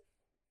can.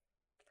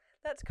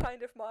 That's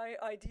kind of my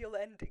ideal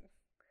ending.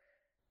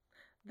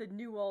 The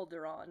new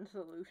Alderaan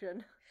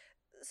solution.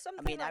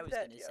 Something like I was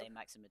that, going to say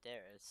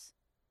Maximadeus.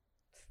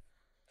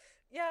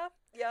 Yeah.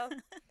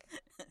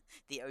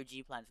 The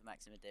OG plan for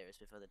Maximadeus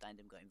before the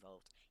Dindom got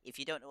involved. If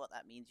you don't know what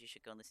that means, you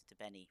should go and listen to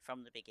Benny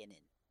from the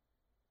beginning.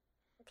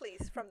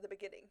 Please, from the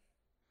beginning.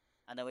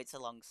 I know it's a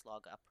long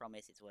slog. I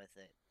promise it's worth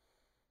it.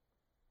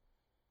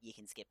 You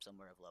can skip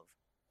Summer of Love.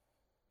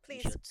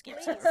 Please, You should skip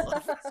please Summer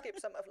of Love. skip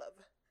Summer of Love.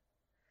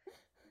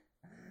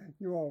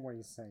 You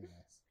always say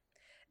this.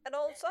 And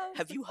also,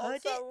 Have you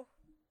heard it?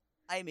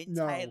 I'm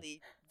No.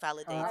 entirely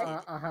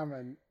validated. I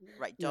haven't.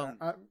 Right, don't.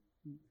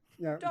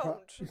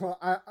 Don't. But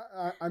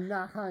I'm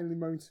now highly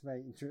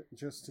motivated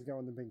just to go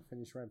on the Big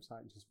Finish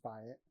website and just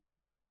buy it.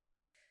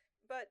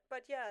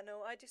 But yeah,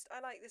 no, I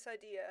like this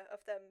idea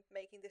of them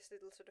making this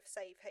little sort of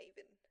safe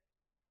haven.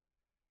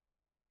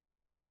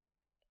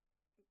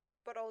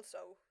 But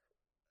also,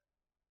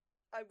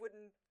 I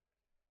wouldn't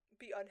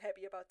be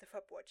unhappy about the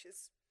Fub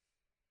Watches.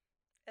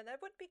 And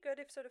that would be good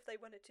if sort of they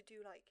wanted to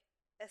do like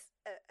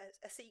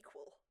a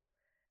sequel,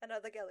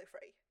 another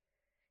Gallifrey.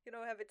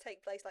 Have it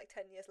take place like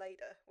 10 years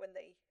later when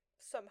they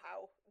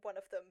somehow, one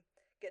of them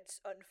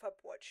gets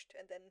unfub-watched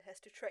and then has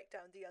to track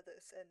down the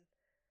others and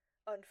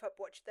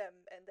unfub-watch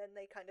them, and then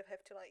they kind of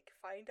have to, like,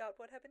 find out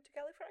what happened to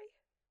Gallifrey.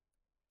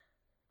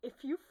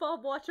 If you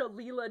fob watch a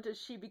Leela, does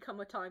she become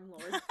a Time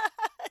Lord?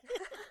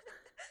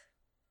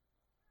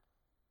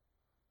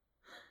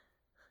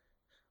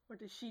 Or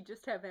does she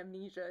just have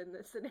amnesia in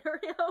this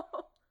scenario?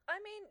 I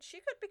mean, she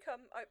could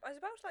become. I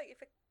suppose, like,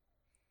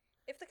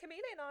 if the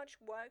chameleon arch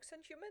works on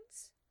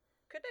humans,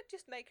 couldn't it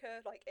just make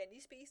her like any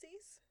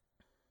species?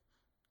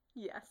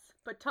 Yes,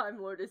 but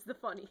Time Lord is the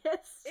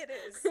funniest. It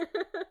is.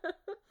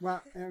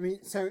 Well, I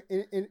mean, so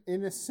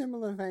in a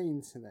similar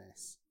vein to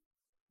this,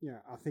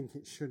 I think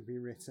it should be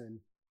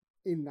written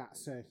in that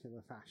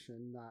circular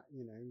fashion that,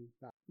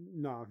 that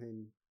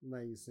Narvin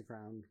lays the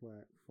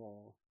groundwork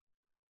for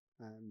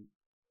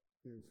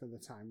the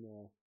Time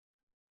War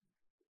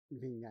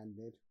being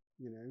ended,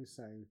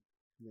 so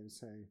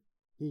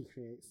he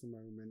creates the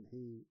moment,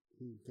 he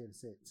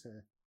gives it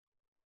to,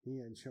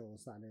 he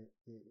ensures that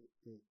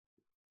it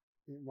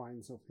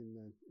winds up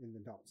in the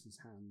Doctor's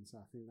hands.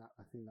 I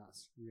think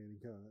that's really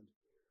good.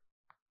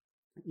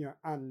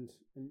 And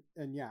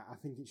yeah, I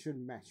think it should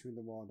mesh with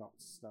the War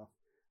Doctor stuff.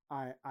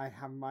 I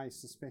have my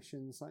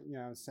suspicions, like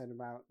I said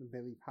about the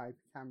Billy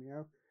Piper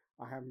cameo.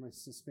 I have my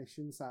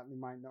suspicions that they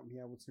might not be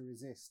able to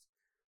resist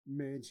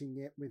merging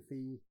it with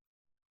the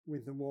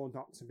War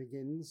Doctor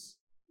Begins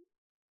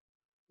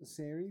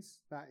series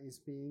that is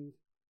being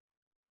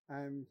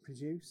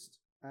produced.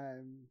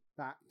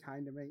 That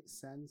kind of makes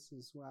sense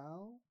as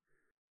well.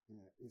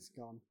 It's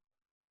gone.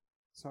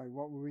 Sorry,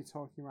 what were we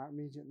talking about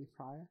immediately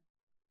prior?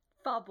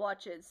 Fob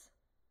watches.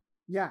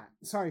 Yeah,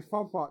 sorry,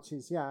 fob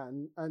watches. Yeah,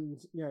 and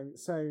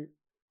so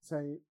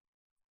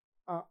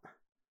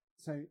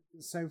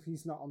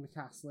Sophie's not on the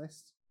cast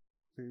list.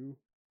 Boo.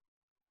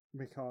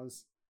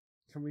 Because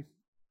can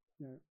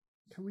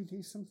we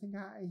do something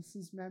out of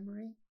Ace's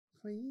memory,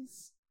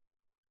 please?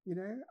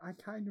 I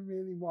kind of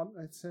really want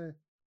her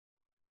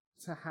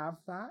to have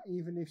that,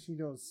 even if she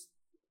does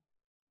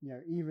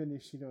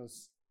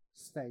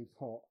stay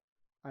put,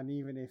 and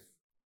even if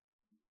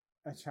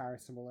a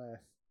charitable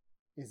Earth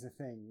is a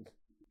thing,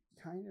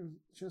 kind of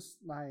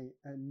just like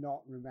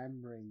not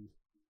remembering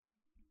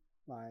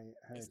like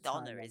her It's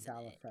time Donna, on isn't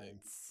Gallifrey.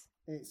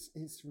 it?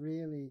 It's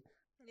really.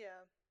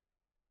 Yeah.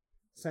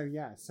 So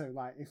yeah, so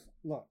like if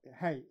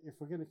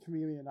we're gonna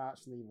chameleon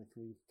arch Leela,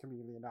 can we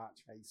chameleon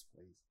arch Ace,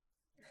 please?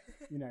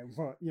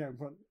 But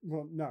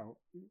no.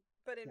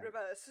 But in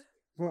reverse.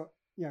 But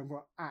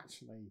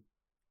actually,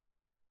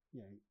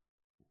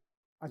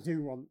 I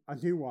do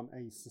want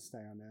Ace to stay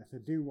on Earth. I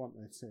do want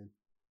her to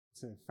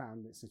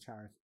found a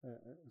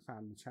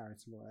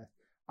charitable Earth.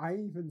 I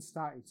even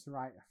started to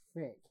write a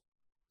fic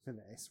for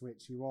this,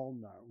 which you all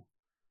know,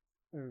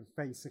 of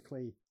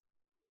basically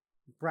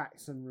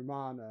Brax and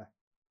Romana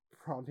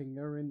prodding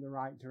her in the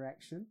right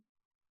direction,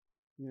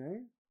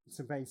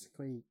 to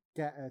basically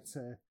get her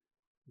to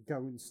go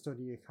and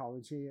study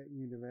ecology at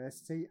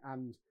university,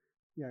 and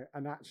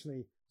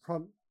actually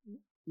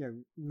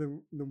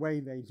the way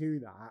they do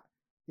that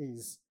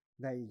is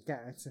they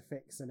get her to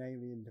fix an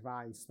alien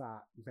device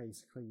that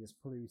basically is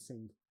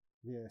polluting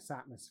the Earth's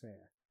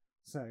atmosphere.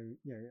 So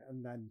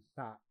and then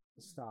that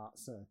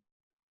starts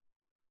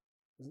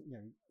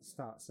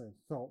a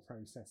thought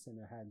process in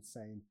her head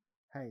saying,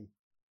 hey,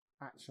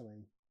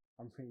 actually,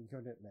 I'm pretty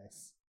good at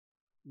this.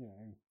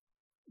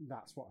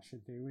 That's what I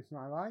should do with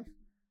my life.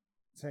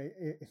 So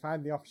if I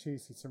had the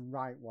opportunity to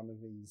write one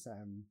of these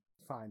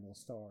final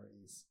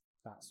stories,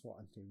 that's what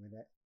I'd do with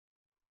it.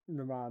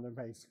 Romana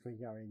basically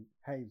going,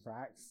 hey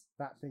Brax,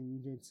 that thing you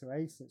did to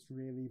Ace, it's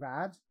really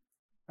bad.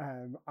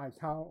 I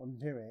can't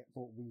undo it,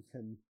 but we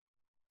can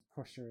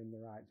push her in the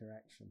right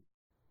direction.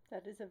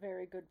 That is a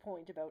very good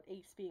point about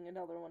Ace being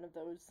another one of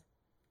those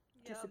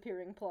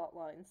disappearing plot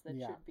lines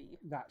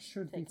that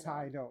should be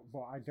tied up,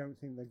 but I don't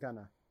think they're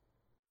gonna.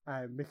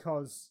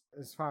 Because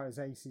as far as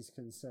Ace is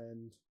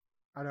concerned,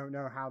 I don't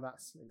know how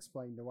that's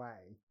explained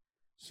away.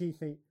 She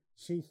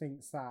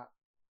thinks that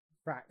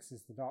Brax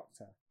is the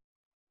Doctor,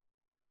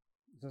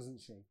 doesn't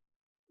she?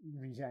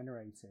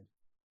 Regenerated.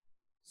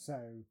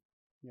 So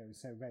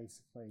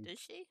basically. Does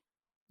she?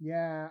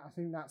 Yeah, I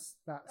think that's.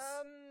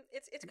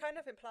 It's kind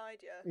of implied,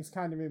 yeah. It's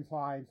kind of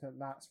implied that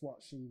that's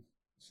what she.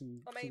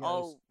 Or maybe.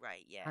 Oh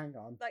right, yeah. Hang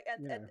on. Like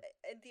and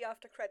the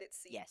after credits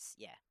scene. Yes,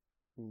 yeah.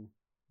 Hmm.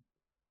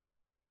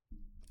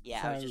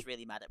 Yeah, I was just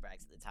really mad at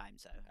Brax at the time,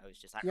 so I was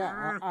just like,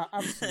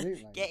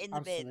 absolutely. Get in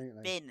the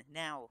bin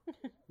now.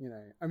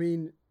 I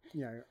mean,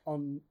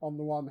 on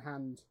the one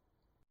hand,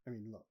 I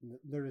mean, look,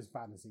 they're as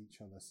bad as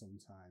each other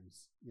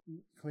sometimes.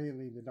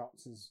 Clearly, the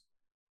Doctor's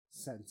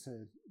said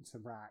to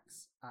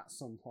Brax at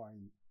some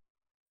point,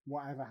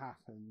 whatever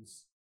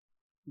happens,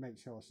 make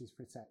sure she's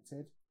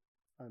protected.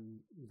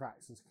 And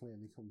Brax has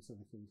clearly come to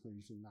the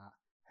conclusion that,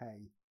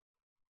 hey,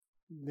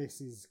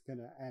 this is going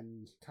to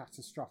end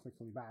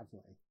catastrophically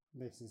badly.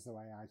 This is the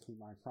way I keep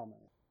my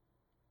promise.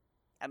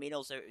 I mean,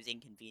 also, it was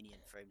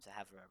inconvenient for him to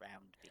have her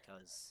around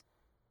because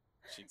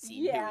she'd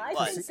seen who he was.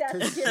 I think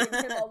that's giving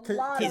him a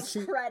lot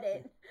of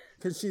credit.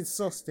 Because she'd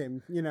sussed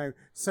him,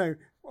 So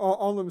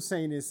all I'm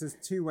saying is there's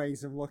two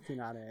ways of looking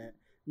at it.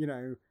 You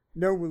know,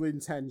 noble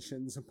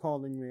intentions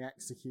appallingly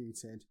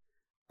executed,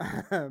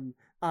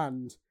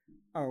 and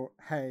oh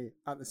hey,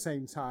 at the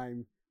same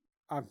time,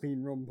 I've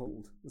been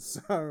rumbled.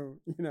 So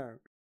you know,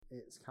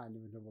 it's kind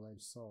of a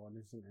double-edged sword,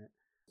 isn't it?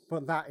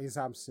 But that is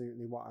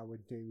absolutely what I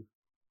would do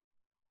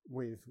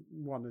with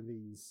one of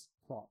these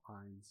plot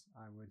lines.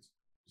 I would.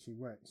 She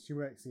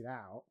works it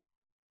out.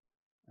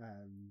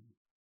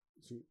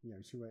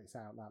 She works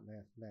out that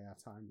they are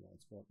Time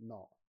Lords, but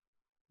not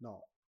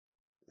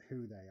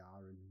who they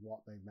are and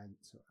what they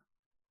meant to her.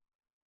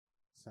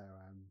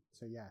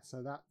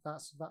 So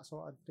that's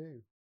what I'd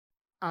do.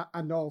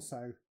 And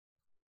also,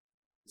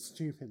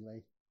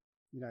 stupidly,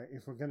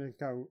 if we're gonna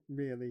go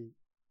really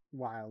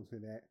wild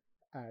with it,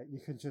 you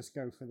could just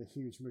go for the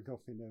huge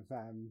MacGuffin of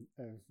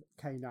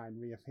K9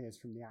 reappears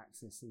from the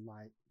Axis and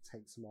like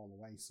takes them all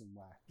away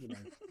somewhere.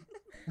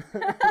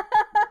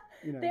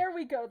 There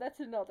we go. That's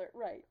another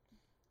right.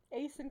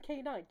 Ace and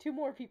K9, two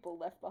more people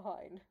left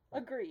behind.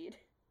 Agreed.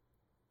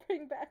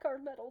 Bring back our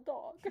metal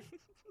dog.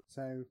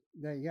 So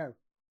there you go.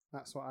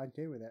 That's what I'd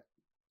do with it.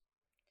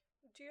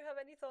 Do you have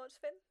any thoughts,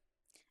 Finn?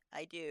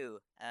 I do.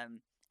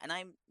 And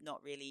I'm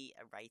not really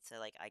a writer.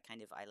 Like I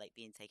like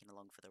being taken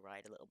along for the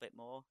ride a little bit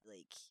more.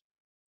 Like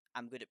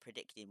I'm good at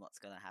predicting what's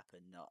gonna happen,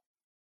 not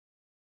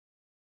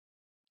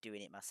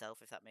doing it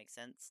myself, if that makes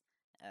sense.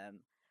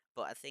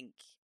 But I think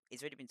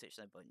it's already been touched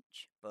on a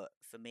bunch. But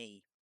for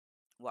me,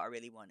 what I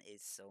really want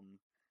is some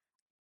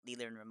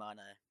Leela and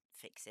Romana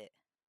fix it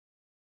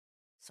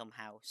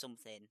somehow,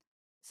 something,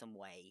 some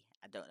way.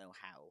 I don't know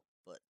how,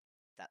 but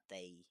that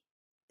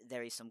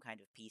there is some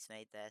kind of peace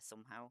made there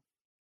somehow.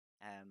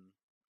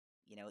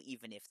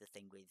 Even if the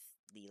thing with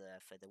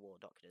Leela for the War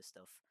Doctor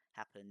stuff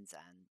happens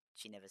and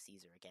she never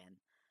sees her again,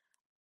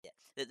 yeah,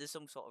 there's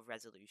some sort of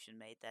resolution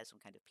made there, some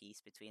kind of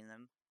peace between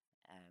them.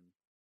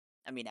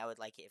 I mean, I would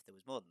like it if there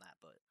was more than that,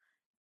 but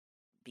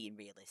being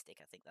realistic,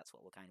 I think that's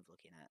what we're kind of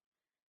looking at.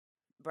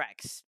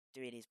 Brax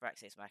doing his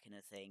Braxis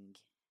Machina thing,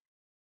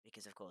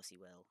 because of course he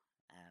will.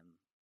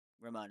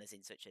 Romana's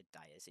in such a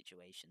dire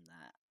situation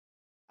that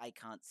I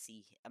can't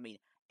see. I mean,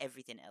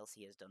 everything else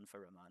he has done for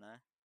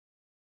Romana,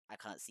 I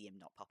can't see him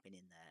not popping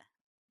in there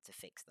to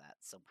fix that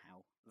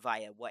somehow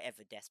via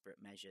whatever desperate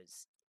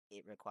measures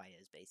it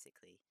requires,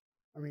 basically.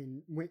 I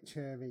mean, which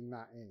Irving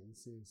that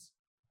is.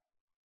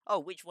 Oh,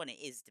 which one it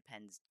is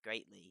depends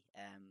greatly.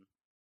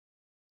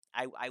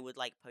 I would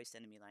like post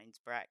Enemy Lines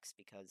Brax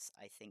because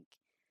I think,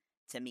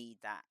 to me,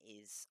 that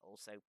is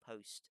also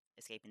post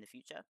Escaping the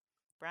Future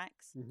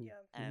Brax, Mm-hmm.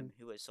 Yeah.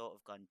 Who has sort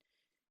of gone,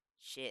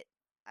 shit,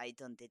 I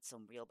done did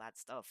some real bad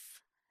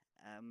stuff.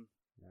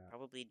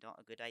 Probably not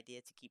a good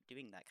idea to keep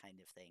doing that kind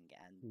of thing,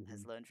 and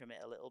has learned from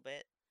it a little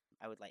bit.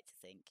 I would like to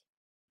think.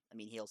 I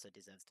mean, he also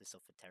deserves to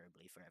suffer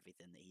terribly for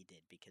everything that he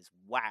did, because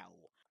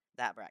wow,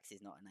 that Brax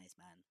is not a nice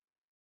man.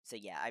 So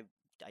yeah,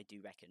 I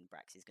do reckon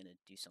Brax is going to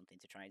do something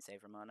to try and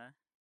save Romana.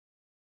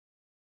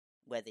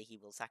 Whether he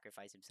will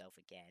sacrifice himself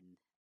again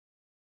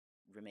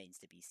remains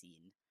to be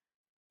seen.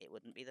 It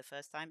wouldn't be the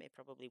first time, it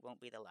probably won't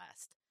be the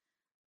last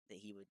that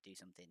he would do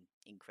something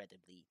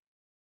incredibly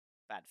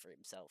bad for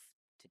himself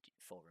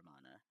for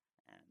Romana.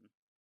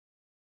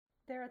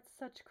 They're at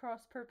such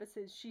cross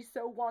purposes. She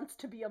so wants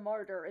to be a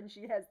martyr, and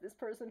she has this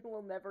person who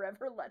will never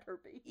ever let her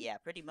be. Yeah,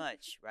 pretty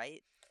much,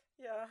 right?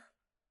 Yeah.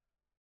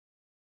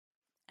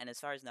 And as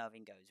far as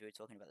Narvin goes, we were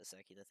talking about the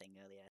circular thing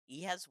earlier.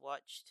 He has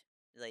watched,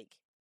 like,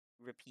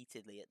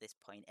 repeatedly at this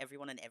point,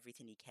 everyone and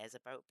everything he cares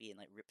about being,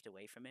 like, ripped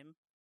away from him.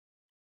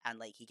 And,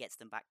 like, he gets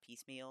them back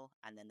piecemeal,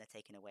 and then they're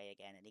taken away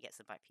again, and he gets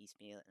them back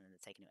piecemeal, and then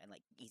they're taken away. And,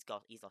 like, he's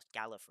lost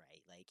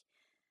Gallifrey. Like,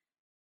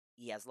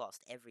 he has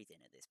lost everything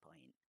at this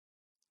point.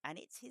 And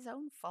it's his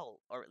own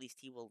fault, or at least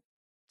he will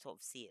sort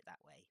of see it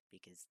that way,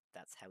 because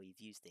that's how he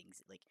views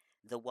things. Like,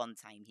 the one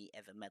time he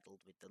ever meddled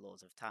with the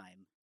laws of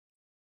time,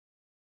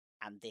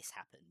 and this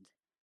happened,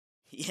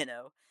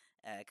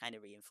 kind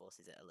of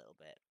reinforces it a little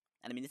bit.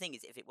 And I mean, the thing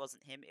is, if it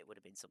wasn't him, it would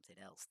have been something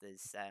else.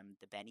 There's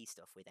the Benny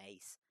stuff with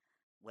Ace.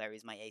 Where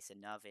is my Ace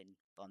and Narvin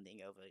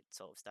bonding over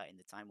sort of starting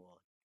the Time War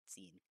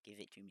scene? Give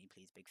it to me,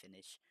 please, Big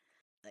Finish.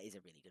 That is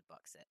a really good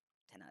box set.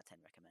 10 out of 10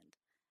 recommend.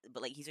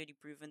 But, like, he's already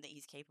proven that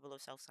he's capable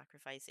of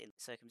self-sacrifice in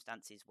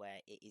circumstances where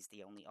it is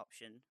the only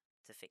option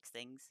to fix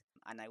things.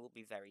 And I will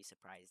be very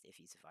surprised if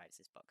he survives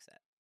this box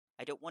set.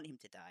 I don't want him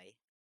to die,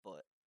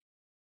 but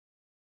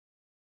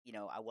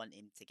I want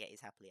him to get his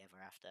happily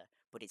ever after,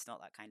 but it's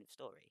not that kind of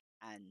story.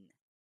 And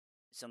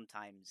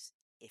sometimes,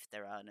 if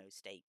there are no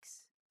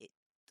stakes, it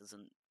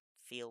doesn't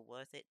feel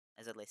worth it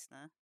as a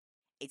listener.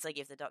 It's like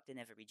if the Doctor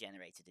never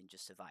regenerated and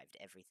just survived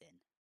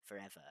everything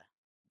forever,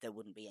 there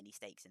wouldn't be any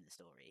stakes in the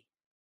story.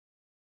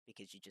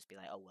 Because you'd just be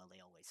like, oh, well,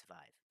 they always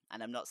survive.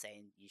 And I'm not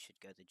saying you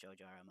should go the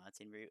George R.R.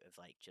 Martin route of,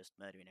 like, just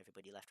murdering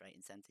everybody left, right,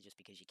 and centre just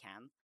because you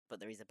can. But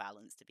there is a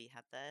balance to be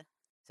had there.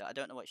 So I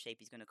don't know what shape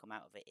he's going to come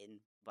out of it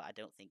in, but I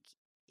don't think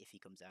if he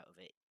comes out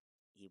of it,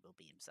 he will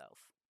be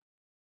himself.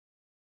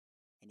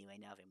 Anyway,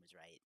 Narvin was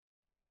right.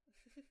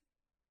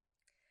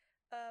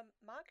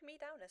 Mark me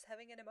down as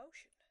having an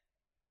emotion.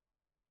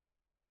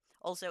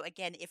 Also,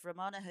 again, if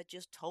Romana had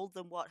just told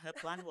them what her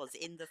plan was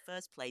in the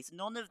first place,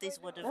 none of this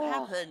would have know.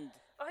 happened.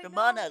 I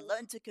Romana, know.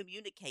 learn to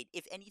communicate.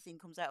 If anything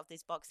comes out of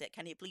this box set,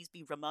 can it please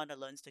be Romana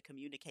learns to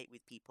communicate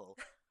with people?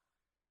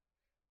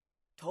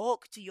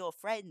 Talk to your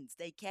friends.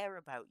 They care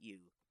about you.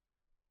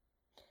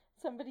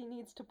 Somebody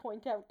needs to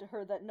point out to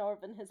her that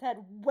Narvin has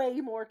had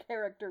way more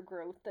character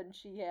growth than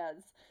she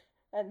has.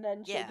 And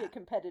then she'll Yeah. get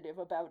competitive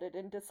about it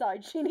and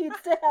decide she needs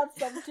to have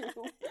some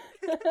too.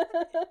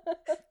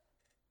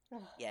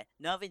 Yeah,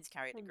 Narvin's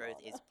character growth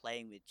Romana. is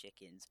playing with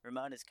chickens.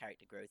 Romana's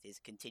character growth is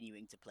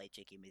continuing to play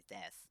chicken with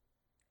death.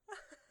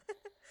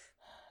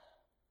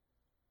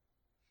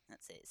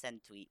 That's it.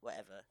 Send tweet,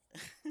 whatever.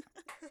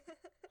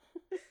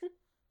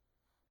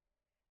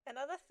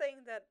 Another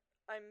thing that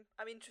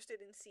I'm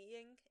interested in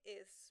seeing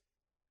is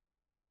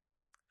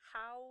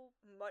how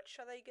much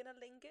are they gonna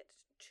link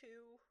it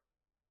to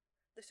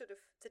the sort of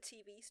the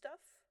TV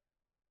stuff?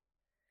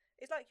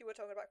 It's like you were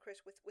talking about,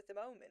 Chris, with the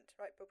moment,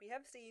 right? But we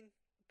have seen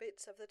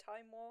bits of the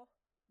Time War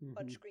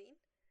on screen.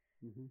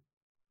 I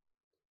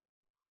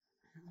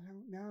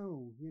don't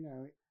know,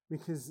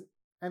 because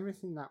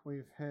everything that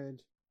we've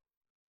heard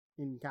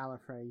in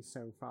Gallifrey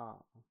so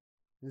far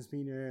has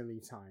been early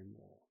Time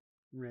War,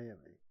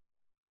 really.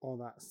 Or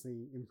that's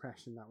the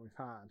impression that we've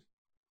had.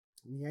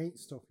 The 8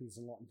 stuff is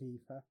a lot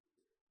deeper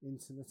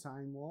into the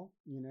Time War,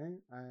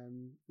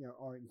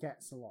 or it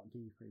gets a lot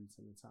deeper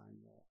into the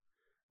Time War.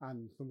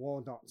 And the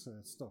War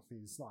Doctor stuff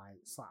is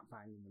like slap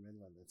bang in the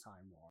middle of the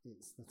Time War.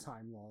 It's the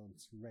Time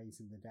Lords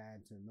raising the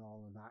dead and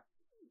all of that,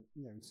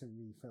 to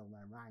refill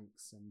their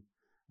ranks and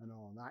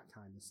all that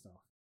kind of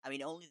stuff. I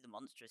mean, Only the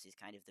Monstrous is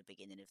kind of the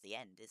beginning of the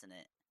end, isn't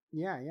it?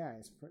 Yeah,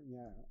 it's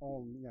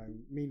all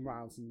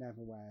meanwhiles and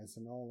neverwheres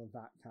and all of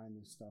that kind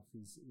of stuff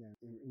is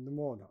in the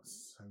War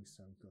Doctor's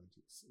so good.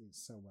 It's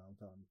so well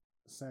done.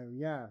 So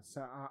yeah,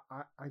 so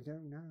I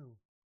don't know.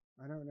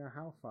 I don't know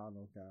how far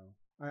they'll go.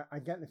 I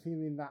get the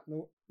feeling that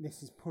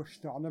this is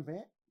pushed on a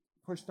bit,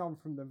 pushed on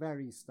from the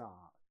very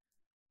start.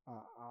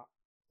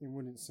 It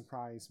wouldn't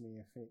surprise me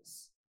if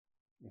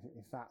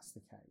that's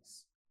the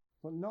case,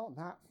 but not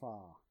that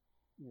far.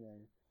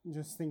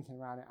 Just thinking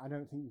around it, I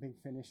don't think Big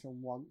Finish will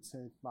want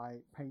to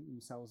paint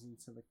themselves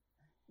into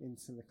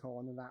the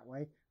corner that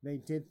way. They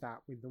did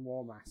that with the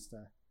War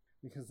Master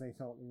because they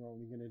thought they were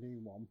only going to do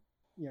one.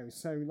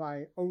 So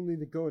Only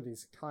the Good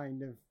is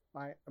kind of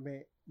a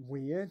bit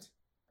weird.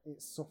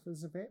 It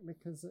suffers a bit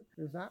because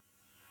of that.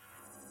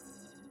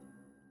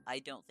 I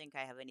don't think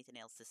I have anything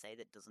else to say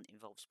that doesn't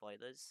involve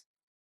spoilers.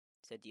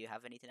 So do you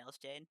have anything else,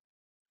 Jane?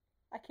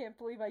 I can't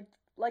believe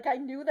I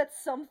knew that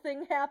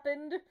something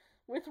happened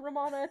with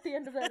Romana at the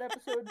end of that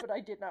episode, but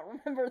I did not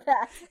remember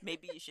that.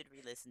 Maybe you should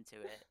re-listen to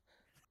it.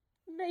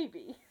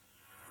 Maybe.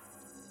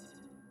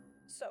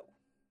 So,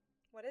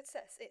 what it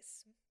says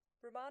is,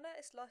 Romana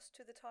is lost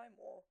to the Time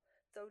War,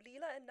 though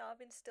Leela and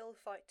Narvin still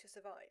fight to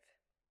survive.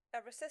 A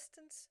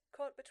resistance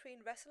caught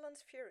between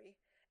Rassilon's fury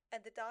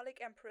and the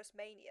Dalek Emperor's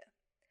mania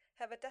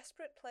have a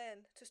desperate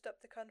plan to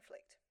stop the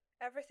conflict.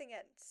 Everything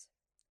ends,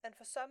 and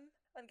for some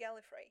on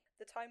Gallifrey,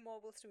 the Time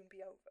War will soon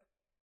be over.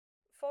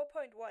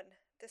 4.1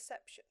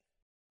 Deception.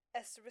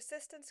 As the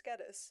resistance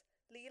gathers,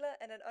 Leela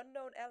and an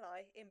unknown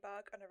ally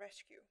embark on a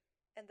rescue,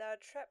 and there are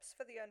traps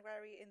for the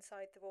unwary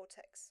inside the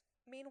vortex.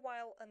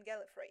 Meanwhile, on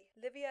Gallifrey,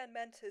 Livia and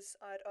Mantis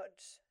are at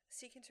odds,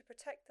 seeking to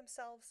protect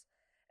themselves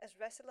as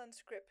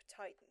Rassilon's grip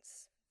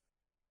tightens.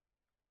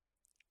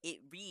 It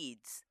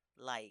reads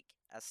like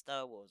a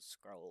Star Wars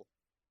scroll.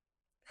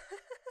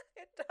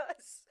 It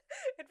does.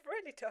 It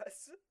really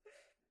does.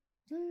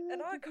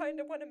 And I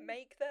kind of want to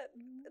make that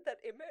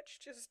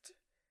image just...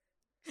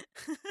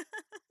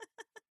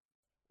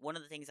 One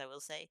of the things I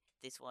will say,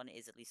 this one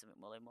is a Lisa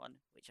McMullen one,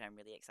 which I'm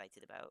really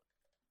excited about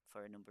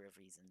for a number of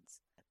reasons.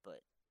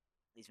 But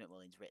Lisa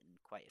McMullen's written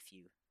quite a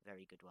few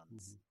very good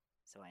ones,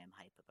 so I am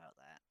hype about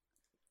that.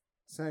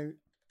 So,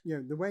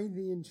 the way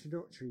the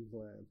introductory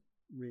blurb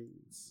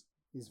reads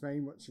is very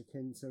much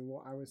akin to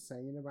what I was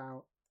saying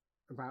about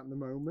the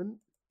moment.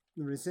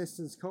 The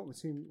resistance caught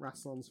between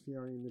Rassilon's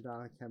fury and the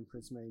Dalek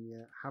Emperor's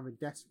mania have a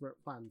desperate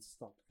plan to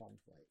stop the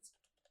conflict.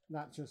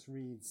 That just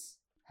reads,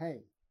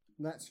 hey,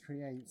 let's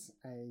create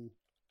a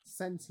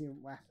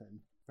sentient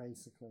weapon,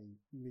 basically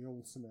the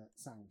ultimate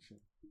sanction.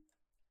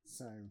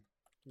 So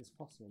it's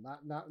possible.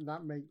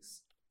 That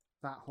makes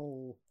that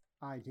whole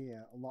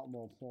idea a lot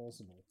more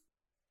plausible.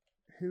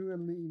 Who are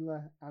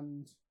Leela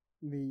and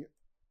the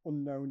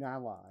unknown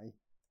ally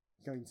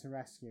going to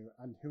rescue,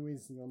 and who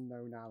is the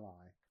unknown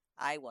ally?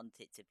 I want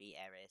it to be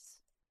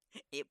Eris.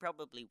 It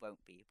probably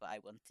won't be, but I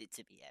want it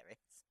to be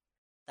Eris.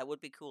 That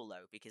would be cool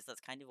though, because that's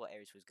kind of what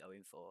Eris was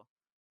going for.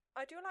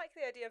 I do like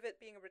the idea of it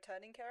being a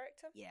returning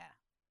character. Yeah.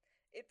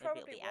 It Maybe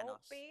probably it'll be won't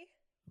Anos. be.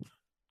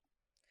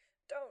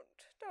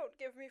 Don't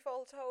give me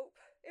false hope.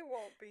 It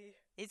won't be.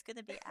 It's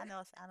gonna be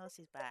Anos. Anos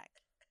is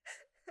back.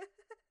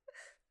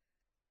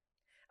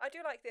 I do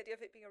like the idea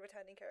of it being a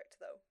returning character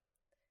though.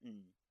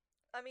 Mm.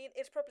 I mean,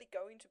 it's probably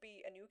going to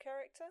be a new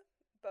character,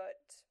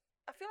 but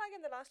I feel like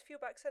in the last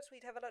few back sets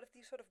we'd have a lot of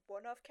these sort of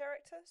one-off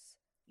characters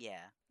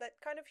Yeah.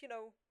 that kind of,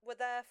 were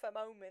there for a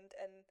moment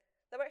and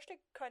they were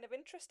actually kind of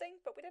interesting,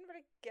 but we didn't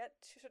really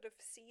get to sort of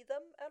see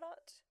them a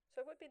lot.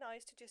 So it would be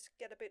nice to just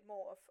get a bit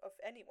more of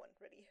anyone,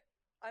 really.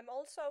 I'm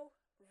also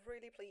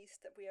really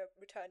pleased that we are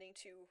returning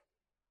to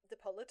the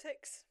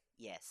politics.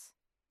 Yes.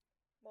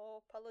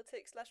 More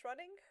politics, less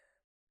running.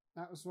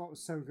 That was what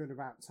was so good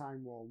about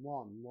Time War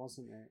 1,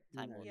 wasn't it?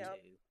 Time War 2.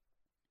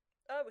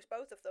 Oh, it was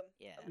both of them.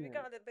 Yeah. I mean, we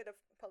got a little bit of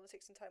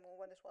politics in Time War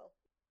 1 as well.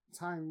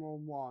 Time War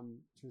 1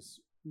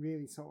 just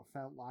really sort of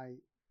felt like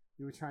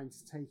you were trying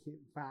to take it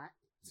back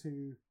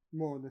to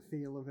more the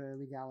feel of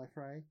early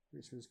Gallifrey,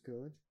 which was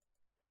good.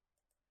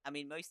 I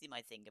mean, mostly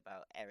my thing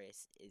about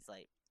Eris is,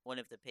 like, one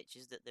of the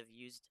pictures that they've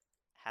used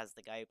has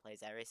the guy who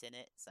plays Eris in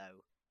it,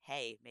 so,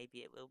 hey, maybe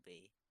it will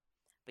be.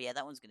 But yeah,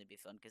 that one's going to be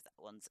fun, because that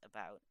one's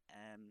about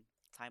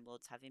Time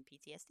Lords having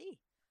PTSD.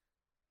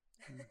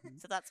 Mm-hmm.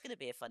 So that's going to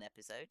be a fun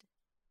episode.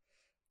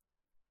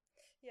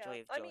 Yeah,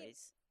 Joy of I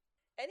joys.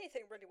 mean,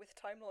 anything really with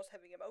Time Lords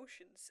having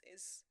emotions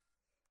is...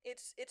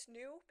 It's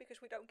new,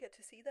 because we don't get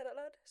to see that a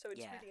lot, so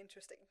it's really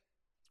interesting.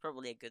 It's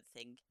probably a good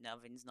thing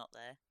Narvin's not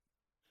there.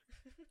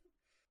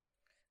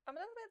 I'm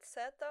a little bit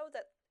sad, though,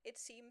 that it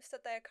seems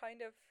that they're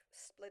kind of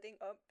splitting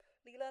up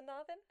Leela and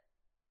Narvin.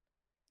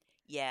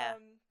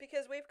 Yeah.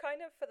 Because we've kind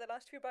of, for the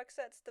last few box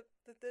sets,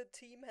 the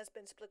team has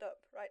been split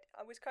up, right?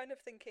 I was kind of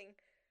thinking,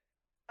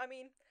 I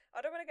mean, I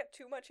don't want to get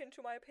too much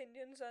into my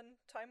opinions on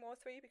Time War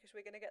 3, because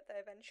we're going to get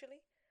there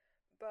eventually,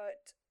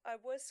 but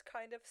I was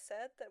kind of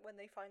sad that when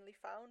they finally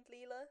found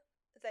Leela,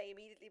 they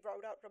immediately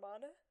wrote out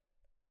Romana.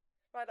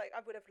 Right, like,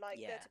 I would have liked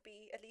there to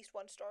be at least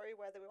one story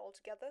where they were all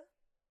together.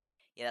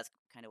 Yeah, that's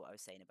kind of what I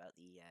was saying about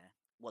the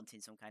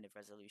wanting some kind of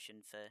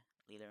resolution for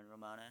Leela and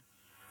Romana.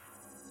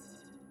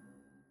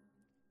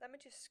 Let me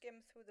just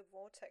skim through the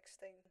vortex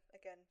thing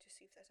again to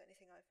see if there's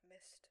anything I've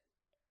missed.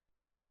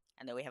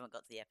 I know we haven't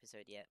got to the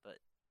episode yet,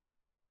 but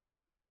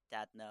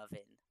Dad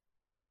Narvin.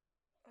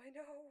 I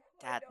know.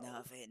 Dad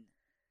Narvin.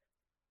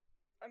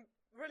 I'm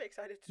really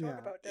excited to talk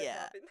about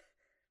Dad Narvin.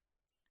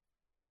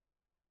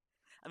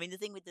 I mean, the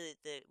thing with the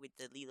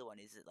Leela one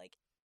is that, like,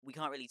 we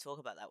can't really talk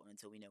about that one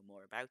until we know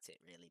more about it,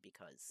 really,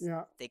 because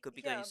they could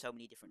be going in so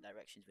many different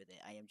directions with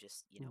it. I am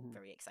just,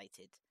 very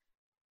excited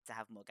to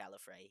have more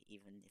Gallifrey,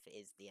 even if it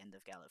is the end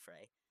of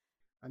Gallifrey.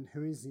 And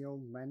who is the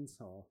old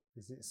mentor?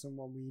 Is it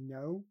someone we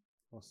know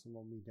or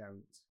someone we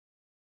don't?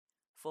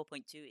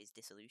 4.2 is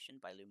Dissolution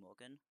by Lou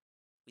Morgan.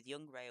 With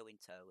young Rayo in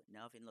tow,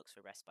 Narvin looks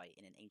for respite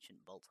in an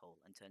ancient bolt hole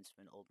and turns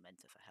to an old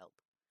mentor for help.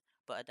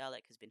 But a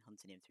Dalek has been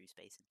hunting him through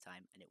space and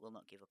time, and it will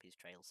not give up his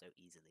trail so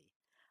easily.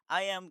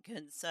 I am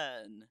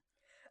concerned.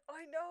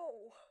 I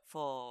know.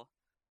 For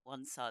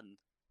one son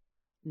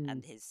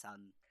and his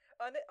son.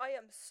 And I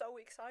am so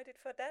excited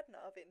for Dad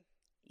Narvin.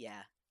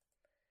 Yeah.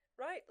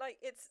 Right, like,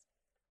 it's...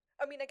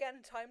 I mean,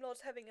 again, Time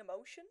Lords having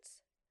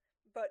emotions,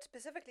 but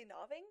specifically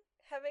Narvin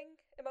having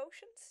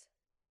emotions?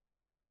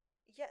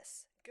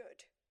 Yes,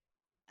 good.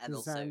 And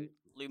also,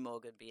 Lou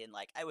Morgan being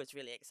like, I was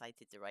really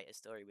excited to write a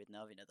story with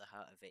Narvin at the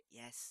heart of it.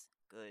 Yes,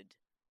 good.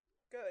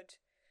 Good.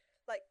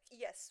 Like,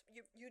 yes,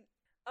 you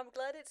I'm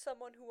glad it's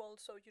someone who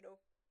also,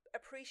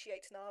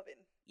 appreciates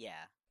Narvin.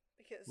 Yeah.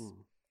 Because...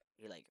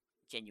 Who, like,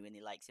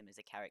 genuinely likes him as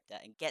a character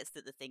and gets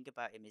that the thing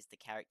about him is the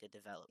character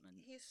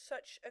development. He's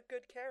such a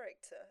good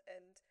character,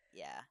 and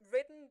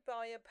written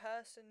by a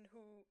person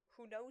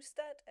who knows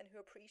that and who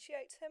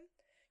appreciates him,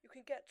 you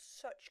can get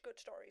such good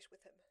stories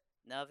with him.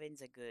 Narvin's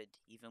a good,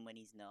 even when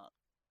he's not.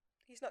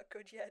 He's not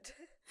good yet.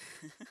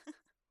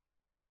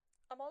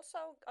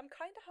 I'm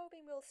kind of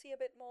hoping we'll see a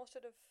bit more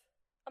sort of...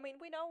 I mean,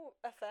 we know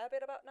a fair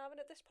bit about Narvin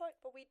at this point,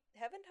 but we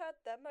haven't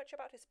heard that much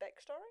about his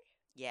backstory.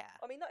 Yeah.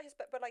 I mean, not his,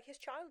 but like his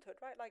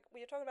childhood, right? Like,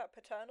 we're talking about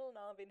paternal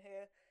Narvin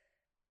here.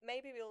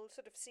 Maybe we'll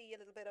sort of see a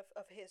little bit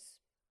of his...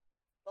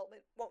 Well,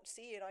 we won't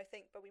see it, I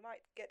think, but we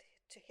might get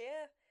to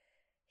hear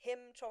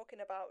him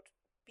talking about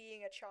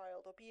being a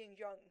child or being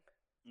young.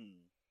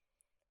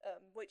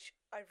 Which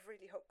I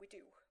really hope we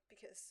do,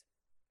 because...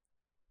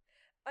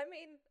 I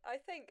mean,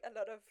 I think a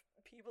lot of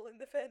people in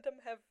the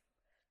fandom have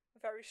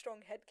very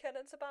strong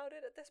headcanons about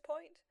it at this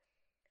point,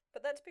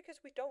 but that's because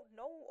we don't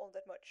know all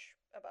that much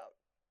about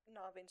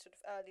Narvin's sort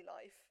of early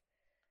life.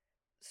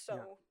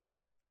 So,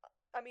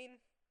 I mean,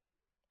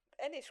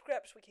 any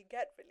scraps we can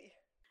get, really.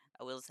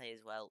 I will say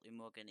as well, Lou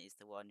Morgan is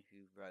the one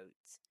who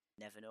wrote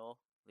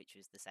Nevermore, which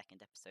was the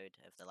second episode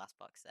of the last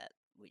box set,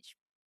 which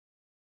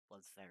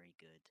was very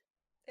good.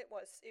 It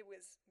was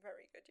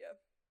very good, yeah.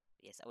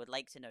 Yes, I would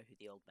like to know who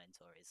the old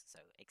mentor is, so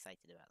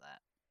excited about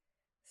that.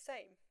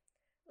 Same.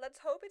 Let's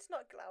hope it's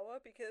not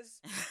Glower, because...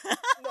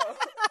 no.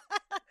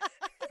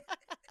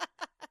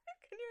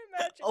 Can you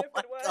imagine if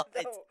it were,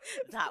 though?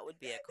 That would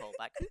be a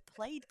callback. Who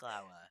played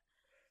Glower?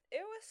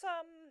 It was,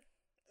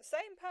 the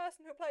same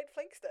person who played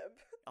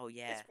Flinkstab. Oh,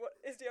 yeah.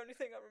 Is the only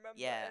thing I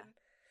remember. Yeah. And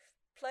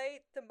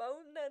played the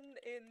Monan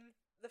in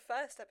the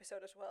first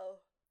episode as well.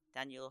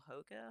 Daniel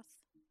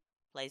Hogarth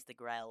plays the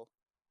Grell.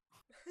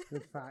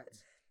 Good fact.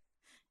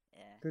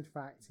 Yeah. Good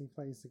fact, he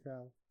plays the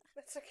girl.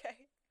 That's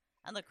okay.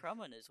 And the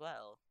Crumman as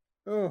well.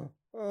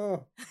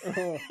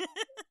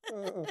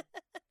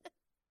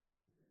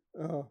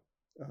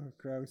 Oh,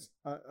 gross.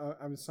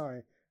 I'm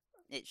sorry.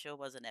 It sure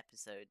was an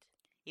episode.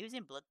 He was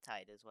in Blood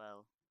Tide as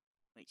well,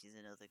 which is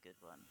another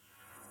good one.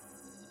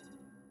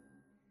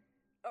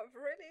 I'm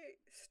really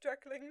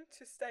struggling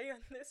to stay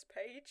on this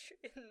page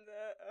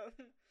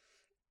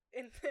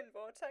in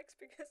Vortex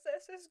because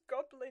there's this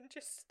goblin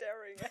just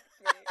staring at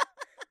me.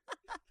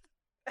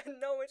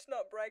 And no, it's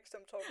not Brex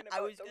I'm talking about.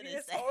 I was though. gonna He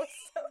is say.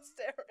 also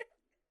staring.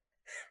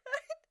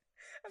 Right?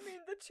 I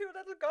mean, the two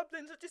little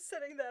goblins are just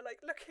sitting there,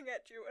 like, looking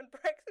at you, and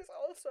Brex is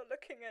also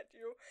looking at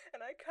you, and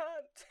I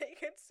can't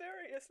take it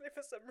seriously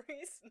for some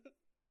reason.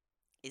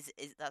 Is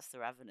that's the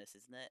Ravenous,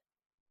 isn't it?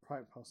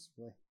 Quite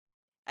possibly.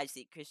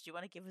 Actually, Chris, do you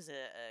want to give us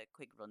a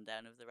quick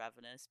rundown of the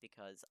Ravenous?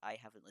 Because I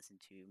haven't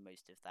listened to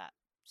most of that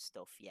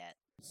stuff yet.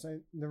 So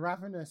the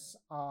Ravenous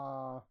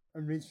are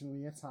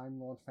originally a Time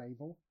Lord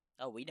fable.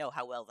 Oh, we know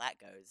how well that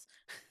goes.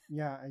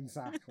 Yeah,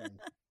 exactly.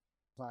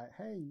 Like,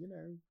 hey,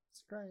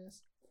 it's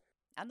Grace.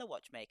 And the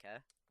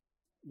Watchmaker.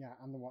 Yeah,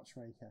 and the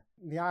Watchmaker.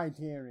 The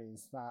idea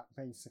is that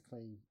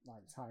basically,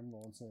 like, Time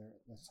Lords are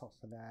at the top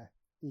of their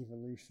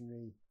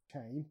evolutionary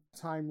chain.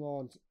 Time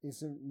Lord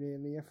isn't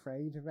really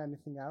afraid of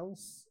anything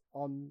else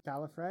on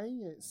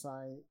Gallifrey. It's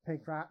like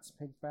pig rats,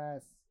 pig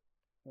bears,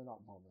 they're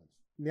not bothered.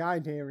 The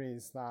idea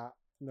is that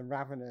the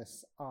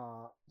Ravenous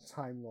are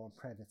Time Lord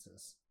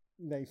predators.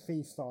 They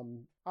feast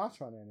on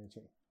Artron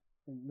energy.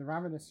 And the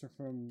Ravenous are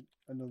from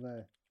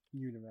another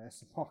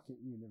universe, a pocket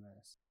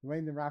universe. The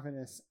way the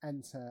Ravenous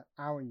enter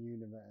our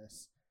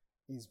universe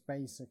is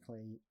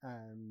basically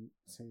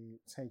to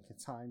take a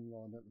Time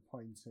Lord at the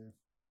point of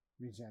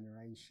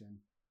regeneration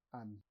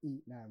and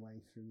eat their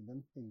way through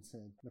them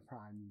into the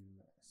Prime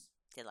universe.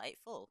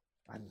 Delightful.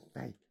 And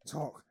they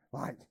talk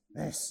like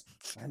this,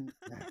 and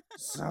they're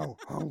so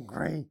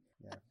hungry.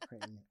 Yeah,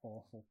 pretty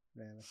awful,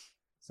 really.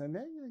 So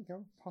there you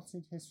go,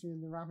 potted history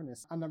in the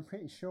Ravenous. And I'm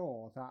pretty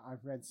sure that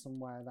I've read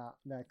somewhere that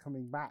they're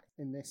coming back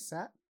in this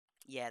set.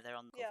 Yeah, they're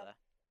on the cover.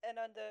 Yeah, and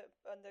on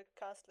the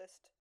cast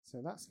list.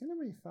 So that's going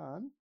to be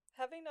fun.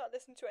 Having not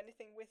listened to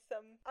anything with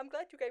them, I'm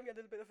glad you gave me a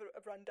little bit of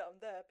a rundown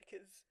there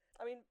because,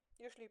 I mean,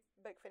 usually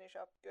Big Finish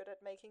are good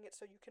at making it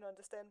so you can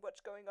understand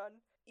what's going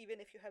on,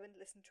 even if you haven't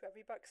listened to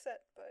every box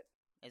set, but...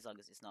 As long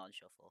as it's not on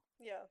shuffle.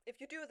 Yeah,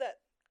 if you do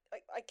that,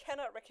 I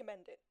cannot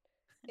recommend it.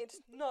 It's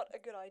not a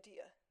good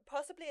idea.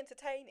 Possibly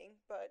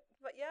entertaining, but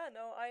yeah,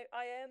 no,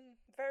 I am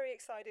very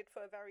excited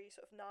for a very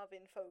sort of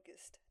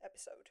Narvin-focused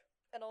episode.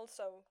 And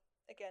also...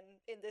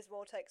 Again, in this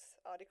Vortex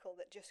article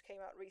that just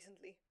came out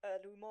recently,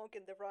 Lou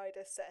Morgan, the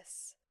writer,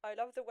 says, I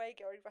love the way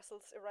Gary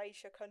Russell's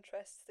erasure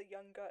contrasts the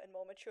younger and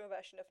more mature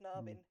version of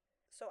Narvin.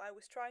 So I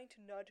was trying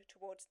to nod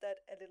towards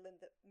that a little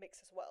in the mix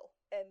as well.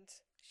 And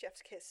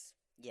Chef's Kiss.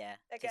 Yeah.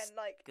 Again,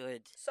 like,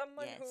 good.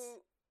 Someone yes.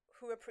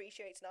 who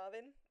appreciates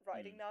Narvin,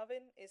 writing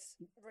Narvin, is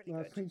really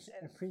good.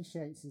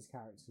 Appreciates his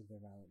character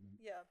development.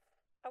 Yeah.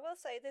 I will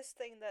say this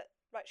thing that,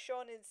 right,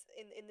 Sean is,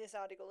 in this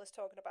article, is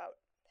talking about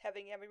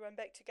having everyone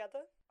back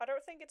together. I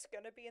don't think it's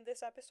going to be in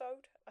this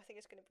episode. I think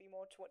it's going to be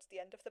more towards the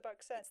end of the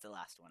box set. It's the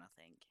last one, I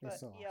think.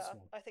 But yeah,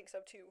 I think so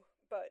too.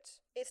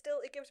 But it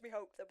gives me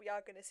hope that we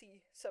are going to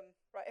see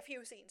a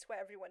few scenes where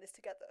everyone is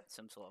together.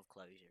 Some sort of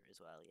closure as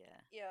well,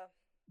 yeah. Yeah.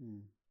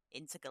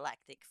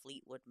 Intergalactic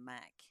Fleetwood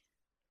Mac.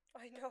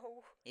 I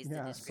know. Is the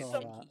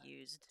description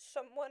he used.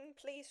 Someone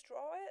please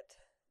draw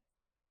it.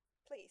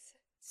 Please.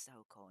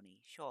 So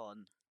corny.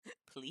 Sean,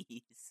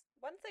 please.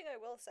 One thing I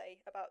will say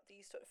about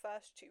these sort of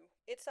first two,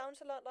 it sounds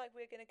a lot like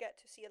we're going to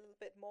get to see a little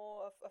bit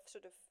more of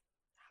sort of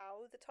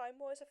how the Time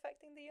War is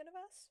affecting the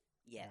universe.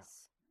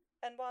 Yes.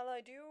 And while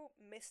I do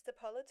miss the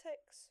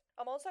politics,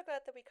 I'm also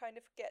glad that we kind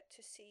of get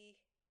to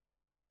see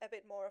a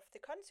bit more of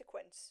the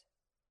consequence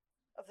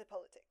of the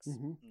politics.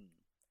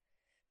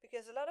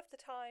 Because a lot of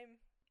the time,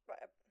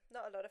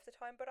 not a lot of the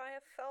time, but I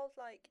have felt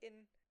like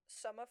in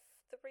some of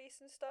the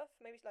recent stuff,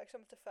 maybe like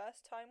some of the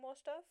first Time War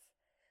stuff,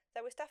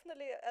 there was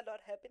definitely a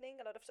lot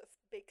happening, a lot of sort of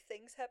big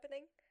things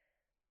happening,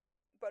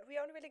 but we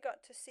only really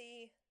got to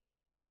see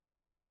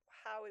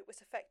how it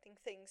was affecting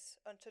things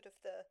on sort of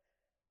the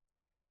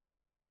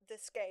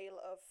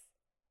scale of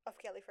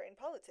Gallifreyan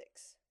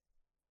politics.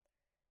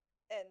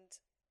 And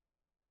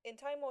in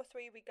Time War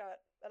 3 we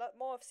got a lot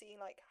more of seeing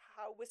like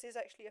how was this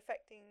actually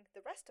affecting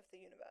the rest of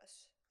the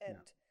universe,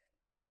 and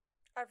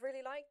I've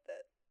really liked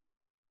that.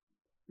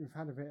 We've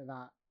had a bit of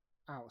that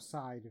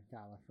outside of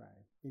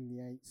Gallifrey. In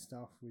the 8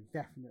 stuff, we've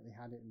definitely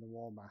had it in the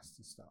War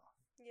Master stuff.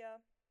 Yeah.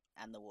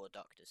 And the War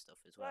Doctor stuff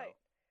as well. Right.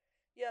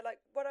 Yeah, like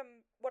what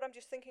I'm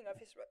just thinking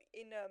of is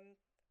in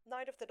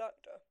Night of the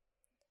Doctor.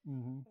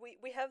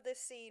 We have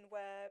this scene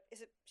where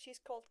she's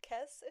called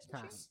Kes, isn't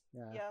Cass, she?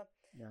 Yeah.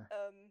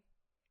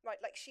 Right,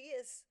 like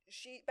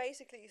she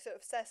basically sort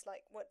of says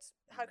like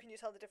how can you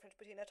tell the difference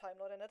between a Time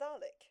Lord and a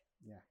Dalek?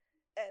 Yeah.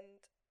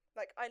 And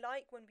like, I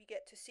like when we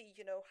get to see,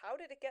 how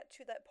did it get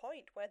to that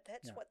point where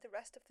that's what the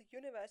rest of the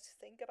universe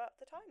think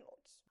about the Time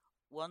Lords?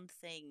 One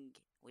thing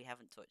we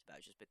haven't talked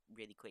about, just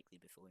really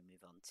quickly before we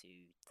move on to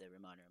the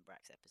Romana and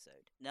Brax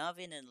episode.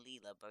 Narvin and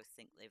Leela both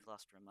think they've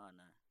lost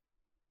Romana,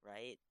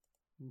 right?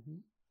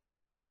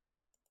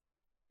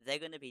 they're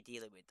going to be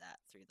dealing with that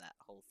through that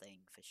whole thing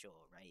for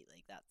sure, right?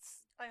 Like,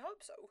 that's, I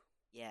hope so.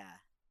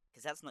 yeah,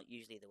 because that's not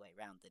usually the way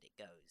round that it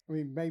goes. I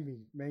mean, maybe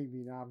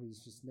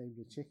Navi's just named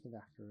a chicken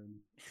after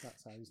him.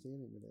 That's how he's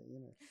dealing with it, you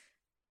know.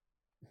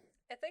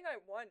 A thing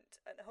I want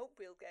and hope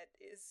we'll get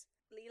is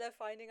Leela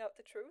finding out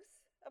the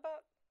truth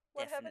about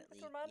what happened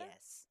with Definitely, Romana.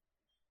 yes.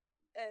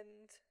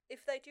 And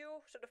if they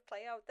do sort of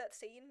play out that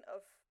scene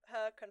of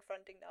her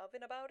confronting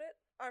Narvin about it,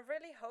 I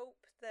really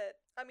hope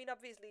that, I mean,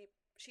 obviously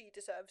she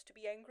deserves to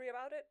be angry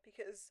about it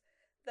because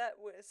that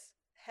was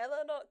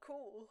hella not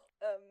cool.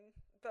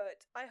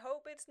 But I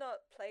hope it's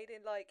not played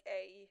in like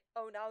a,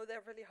 oh, now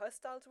they're really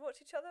hostile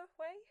towards each other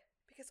way.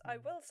 Because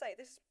I will say,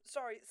 this is,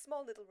 sorry,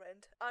 small little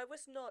rant. I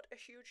was not a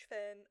huge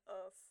fan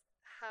of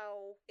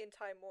how in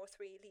Time War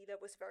 3 Leela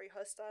was very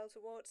hostile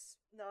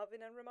towards Narvin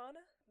and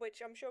Romana,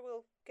 which I'm sure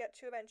we'll get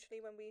to eventually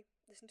when we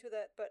listen to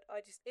that, but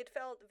it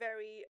felt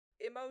very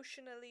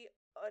emotionally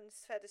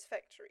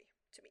unsatisfactory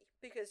to me.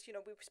 Because, you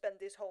know, we've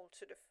spent this whole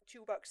sort of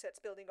 2 box sets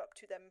building up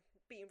to them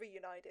being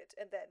reunited,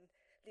 and then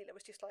Leela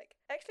was just like,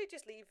 actually,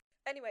 just leave.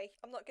 Anyway,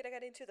 I'm not gonna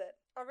get into that.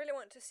 I really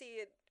want to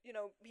see it, you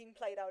know, being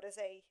played out as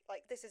a,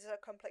 like, this is a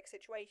complex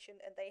situation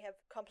and they have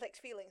complex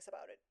feelings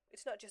about it.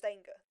 It's not just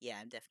anger. Yeah,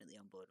 I'm definitely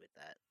on board with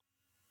that.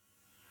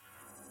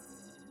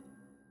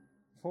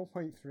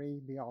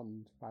 4.3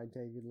 Beyond by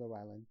David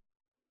Llewellyn.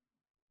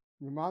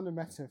 Romana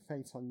met her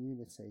fate on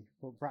Unity,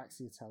 but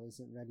Braxiatel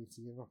isn't ready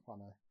to give up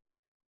on her.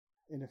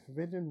 In a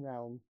forbidden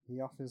realm,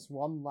 he offers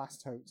one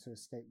last hope to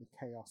escape the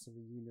chaos of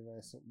a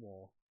universe at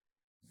war.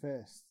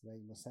 First, they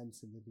must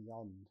enter the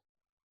Beyond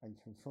and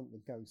confront the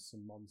ghosts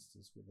and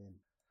monsters within.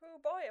 Oh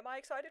boy, am I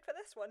excited for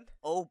this one.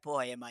 Oh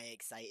boy, am I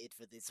excited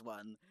for this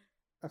one.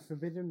 A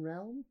forbidden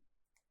realm?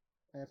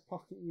 A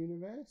pocket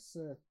universe?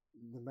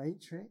 The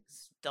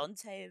Matrix?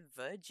 Dante and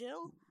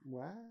Virgil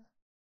Where?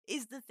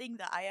 is the thing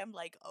that I am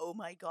like, oh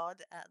my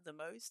god, at the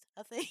most,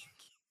 I think.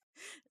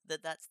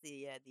 That's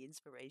the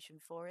inspiration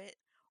for it.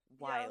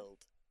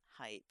 Wild.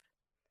 Hype.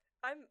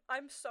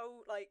 I'm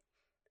so, like,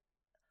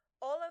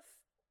 all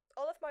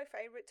of my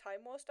favorite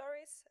Time War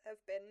stories have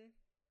been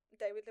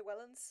David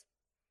Llewellyn's.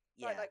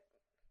 Yeah. Like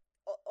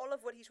all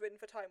of what he's written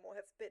for Time War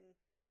have been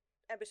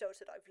episodes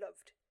that I've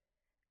loved.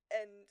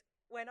 And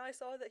when I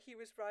saw that he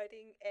was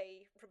writing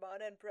a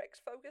Romana and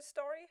Brex focused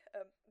story,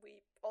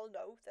 we all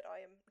know that I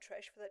am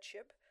trash for that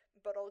ship,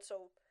 but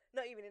also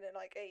not even in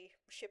a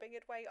shipping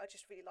it way. I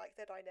just really like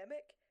their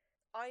dynamic.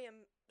 I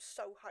am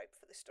so hyped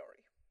for this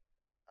story.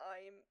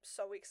 I'm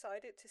so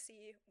excited to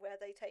see where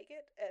they take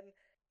it, and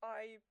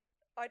I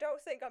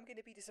don't think I'm going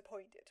to be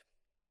disappointed.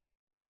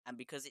 And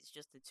because it's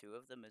just the two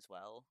of them as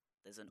well,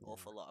 there's an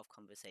awful lot of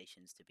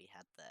conversations to be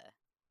had there.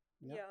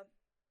 Yep. Yeah.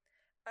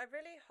 I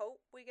really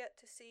hope we get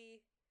to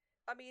see.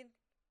 I mean,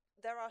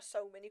 there are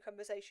so many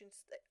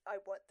conversations that I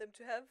want them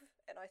to have,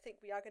 and I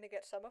think we are going to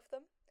get some of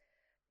them.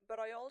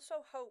 But I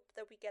also hope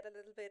that we get a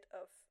little bit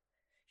of.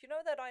 You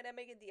know that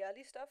dynamic in the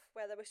early stuff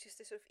where there was just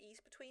this sort of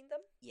ease between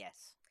them?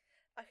 Yes.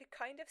 I could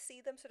kind of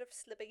see them sort of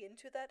slipping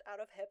into that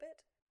out of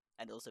habit.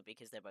 And also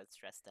because they're both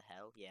stressed to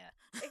hell, yeah.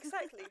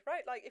 Exactly,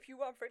 right? Like, if you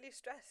are really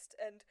stressed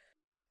and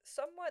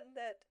someone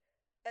that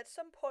at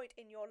some point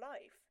in your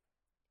life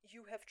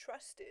you have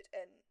trusted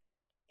and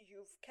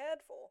you've cared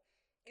for,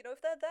 you know,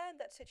 if they're there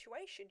in that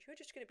situation, you're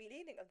just going to be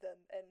leaning on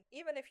them. And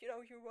even if, you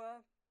know,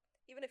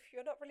 even if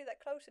you're not really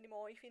that close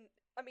anymore,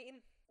 I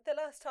mean, the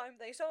last time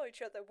they saw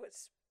each other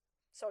was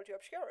Soldier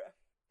Obscura.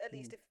 At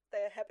least if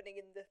they're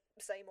happening in the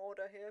same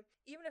order here.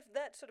 Even if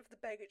that's sort of the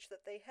baggage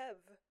that they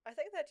have, I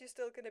think that you're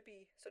still going to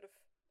be sort of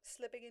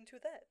slipping into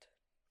that.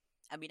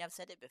 I mean, I've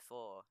said it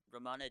before.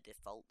 Romana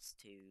defaults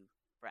to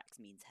Brax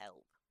means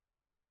help.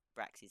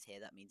 Brax is here,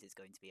 that means it's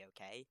going to be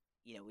okay.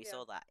 You know, we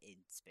saw that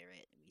in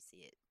Spirit, and we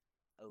see it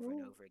over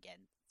and over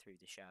again through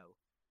the show.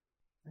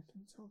 I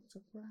can talk to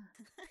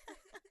Brax.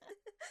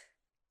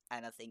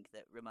 And I think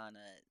that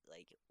Romana,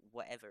 like,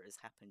 whatever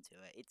has happened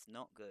to her, it's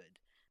not good.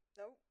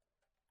 No.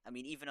 I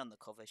mean, even on the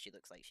cover, she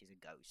looks like she's a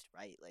ghost,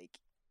 right?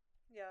 Like,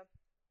 Yeah.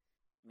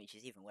 I mean,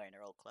 she's even wearing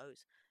her old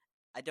clothes.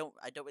 I don't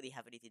really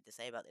have anything to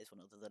say about this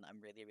one other than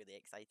I'm really, really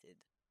excited.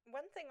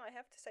 One thing I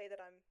have to say that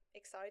I'm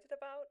excited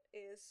about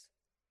is,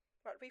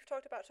 right, we've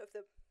talked about sort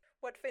of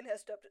what Finn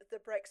has dubbed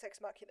the Brex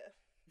Ex Machina.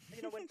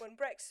 You know, when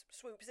Brex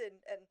swoops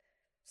in and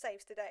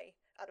saves the day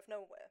out of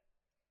nowhere.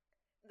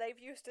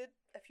 They've used it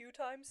a few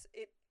times.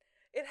 It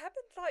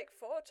happened like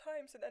 4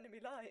 times in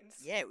enemy lines.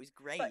 Yeah, it was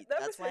great. Like,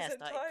 That's why I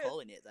started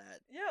calling it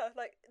that. Yeah,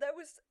 like, that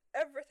was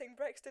everything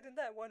Brex did in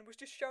that one was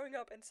just showing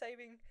up and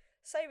saving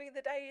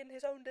the day in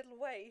his own little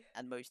way.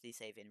 And mostly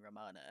saving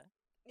Romana.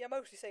 Yeah,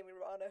 mostly saving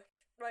Romana.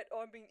 Right,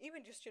 or I mean,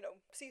 even just, you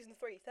know, season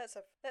 3, that's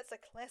a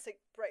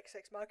classic Brex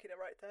Ex Machina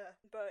right there.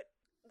 But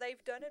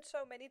they've done it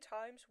so many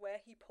times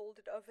where he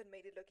pulled it off and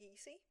made it look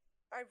easy.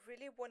 I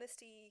really want to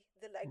see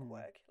the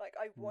legwork. Like,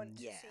 I want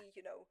to see,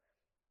 you know,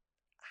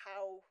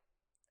 how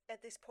at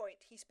this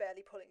point he's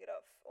barely pulling it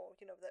off, or,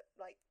 you know, that,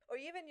 like, or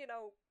even, you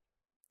know,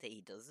 that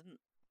he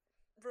doesn't.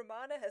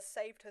 Romana has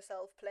saved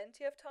herself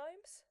plenty of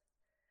times.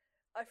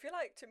 I feel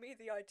like, to me,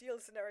 the ideal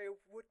scenario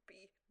would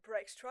be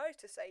Brex tries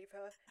to save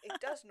her, it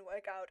doesn't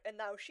work out, and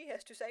now she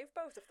has to save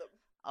both of them.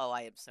 Oh,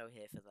 I am so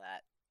here for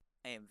that.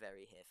 I am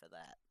very here for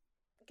that.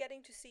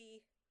 Getting to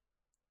see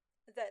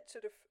that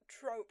sort of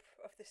trope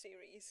of the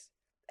series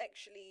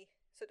actually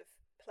sort of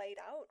played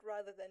out,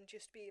 rather than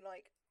just be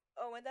like,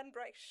 oh, and then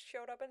Brex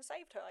showed up and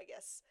saved her, I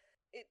guess.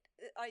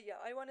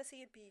 I want to see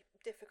it be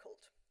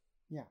difficult.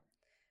 Yeah.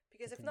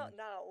 Because if not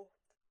now,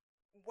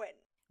 when?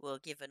 Well,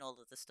 given all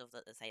of the stuff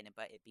that they're saying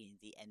about it being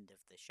the end of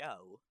the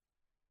show,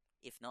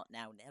 if not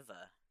now,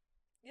 never.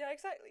 Yeah,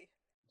 exactly.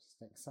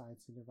 Just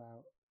excited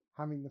about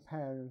having the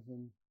pair of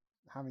them,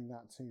 having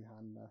that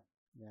two-hander.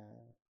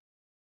 Yeah.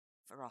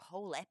 For a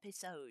whole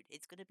episode.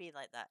 It's going to be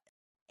like that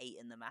Eight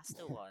and the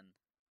Master one.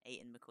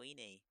 Eight and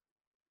McQueenie.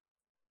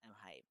 I'm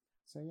hype.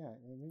 So yeah,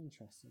 it'll be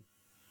interesting.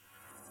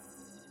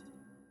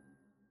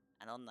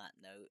 And on that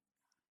note,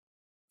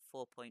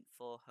 4.4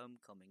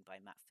 Homecoming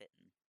by Matt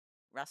Fitton.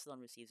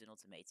 Rassilon receives an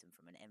ultimatum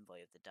from an envoy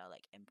of the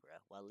Dalek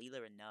Emperor, while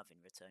Leela and Narvin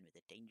return with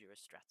a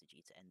dangerous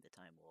strategy to end the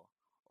Time War.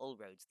 All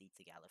roads lead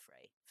to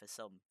Gallifrey. For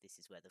some, this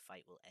is where the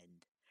fight will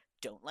end.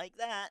 Don't like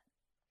that!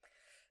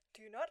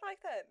 Do not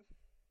like that.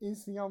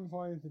 Is the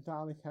envoy of the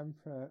Dalek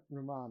Emperor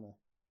Romana?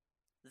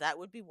 That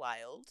would be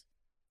wild.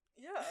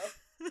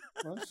 Yeah.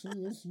 Well, she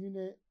is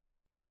Unit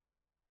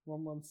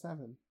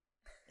 117.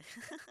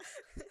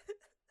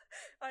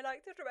 I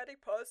like the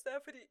dramatic pause there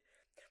for the...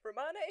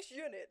 Romana is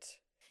Unit.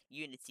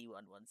 Unity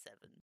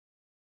 117.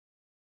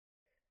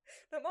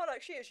 No, more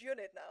like she is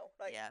Unit now.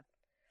 Like, yeah.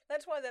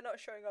 That's why they're not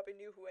showing up in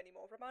New Who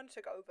anymore. Romana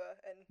took over,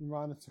 and...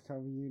 Romana took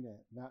over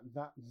Unit.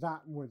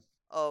 That would...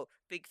 Oh,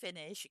 big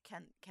finish.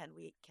 Can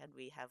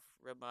we have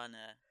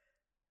Romana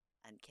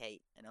and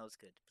Kate and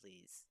Osgood,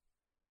 please?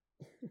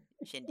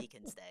 Shindy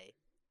can stay.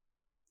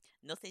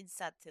 Nothing's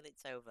sad till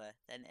it's over,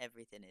 then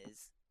everything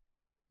is.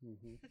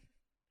 Mm-hmm.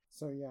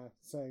 So yeah,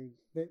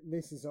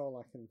 this is all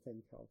I can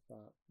think of.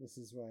 That this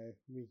is where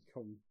we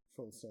come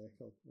full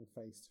circle and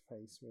face to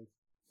face with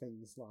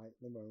things like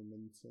the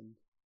moment and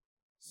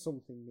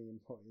something being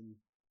put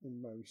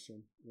in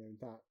motion. You know,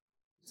 that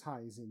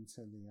ties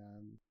into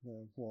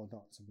the War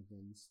Doctor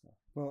Begins stuff.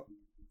 But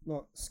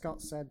look,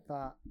 Scott said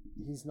that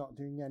he's not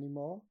doing any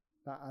more.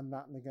 That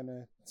they're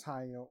gonna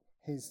tie up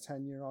his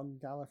tenure on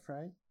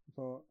Gallifrey,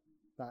 but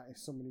that if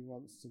somebody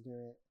wants to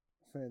do it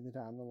further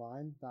down the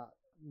line, that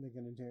they're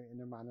going to do it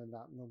in a manner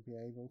that they'll be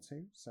able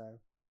to.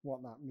 So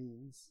what that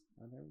means,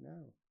 I don't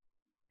know.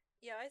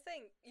 Yeah, I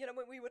think,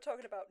 when we were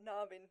talking about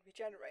Narvin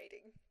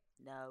regenerating.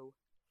 No.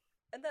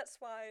 And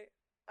that's why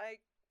I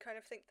kind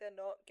of think they're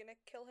not going to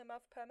kill him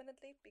off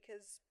permanently,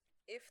 because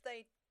if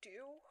they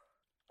do,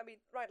 I mean,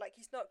 right, like,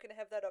 he's not going to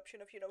have that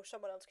option of,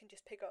 someone else can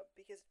just pick up,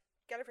 because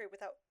Gallifrey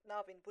without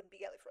Narvin wouldn't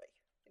be Gallifrey,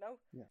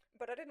 Yeah.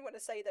 But I didn't want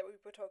to say that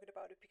we were talking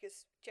about it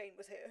because Jane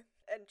was here,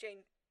 and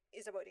Jane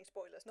is avoiding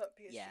spoilers, not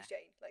because she's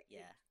Jane. Like,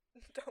 yeah.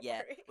 Don't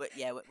yeah, worry. But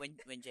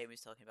when Jane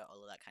was talking about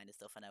all of that kind of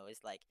stuff, and I was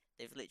like,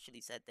 they've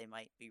literally said they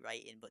might be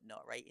writing but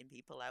not writing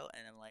people out,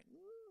 and I'm like,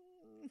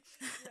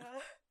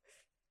 Yeah.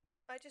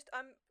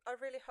 I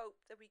really hope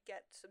that we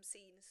get some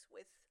scenes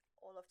with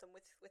all of them,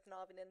 with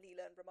Narvin and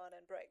Leela and Romana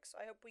and Brex.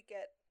 I hope we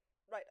get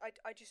right.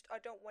 I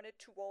don't want it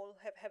to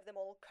all have them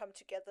all come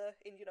together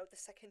in the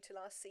second to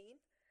last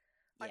scene.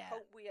 yeah. I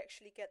hope we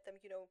actually get them,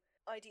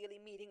 ideally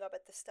meeting up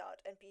at the start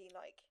and being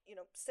like,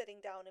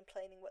 sitting down and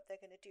planning what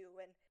they're going to do.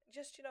 And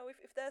just,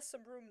 if there's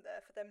some room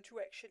there for them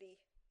to actually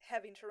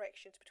have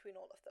interactions between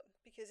all of them.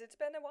 Because it's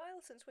been a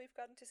while since we've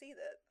gotten to see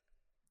that.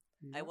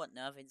 Yeah. I want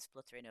Narvin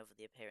spluttering over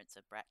the appearance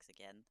of Brax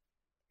again.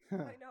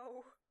 I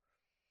know.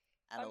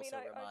 And I mean,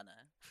 also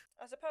Romana.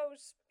 I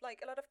suppose,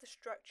 like, a lot of the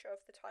structure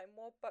of the Time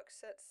Warp box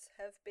sets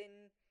have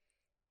been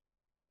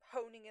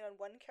honing in on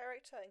one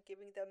character and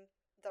giving them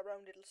their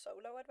own little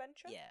solo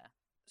adventure. Yeah.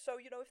 So,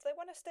 if they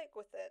want to stick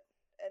with it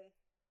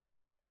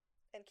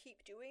and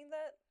keep doing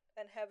that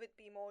and have it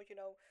be more,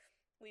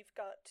 we've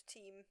got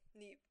Team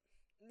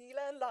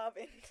Neela and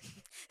Lavin.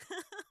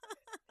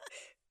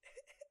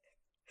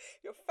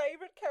 Your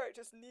favourite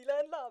characters,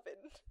 Neela and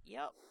Lavin.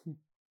 Yep.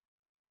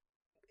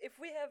 If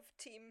we have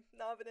Team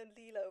Narvin and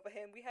Leela over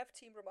here, and we have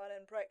Team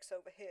Romana and Brex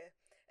over here,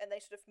 and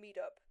they sort of meet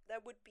up,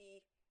 that would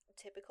be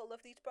typical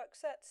of these box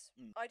sets.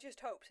 I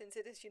just hope, since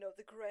it is,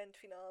 the grand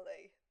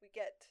finale, we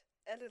get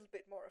a little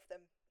bit more of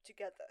them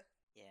together.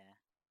 Yeah.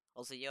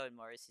 Also, Johan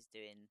Morris is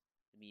doing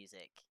the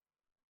music,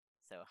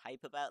 so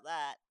hype about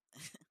that.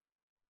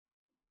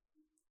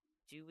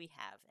 Do we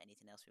have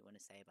anything else we want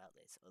to say about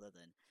this other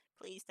than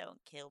please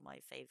don't kill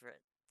my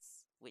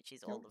favourites, which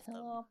is all of them?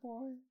 Don't kill our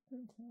boy.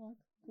 Don't kill our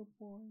good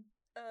boy.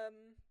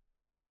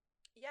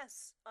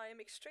 Yes, I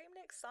am extremely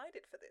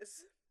excited for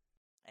this.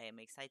 I am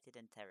excited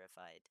and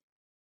terrified.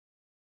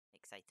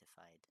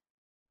 Excitified.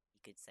 You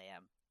could say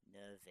I'm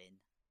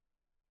nervin.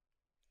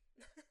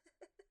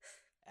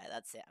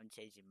 That's it. I'm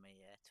changing my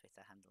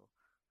Twitter handle.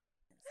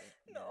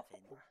 That's it. No.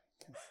 Nervin.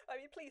 I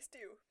mean, please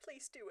do.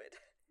 Please do it.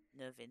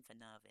 Nervin for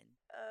Narvin.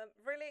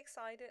 Really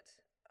excited.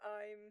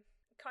 I'm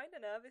kind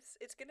of nervous.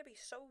 It's going to be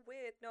so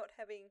weird not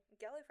having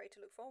Gallifrey to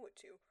look forward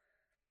to.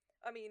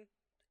 I mean,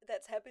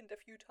 that's happened a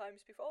few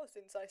times before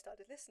since I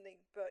started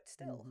listening, but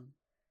still,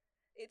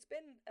 it's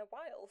been a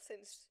while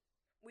since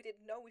we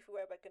didn't know if we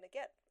were ever going to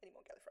get any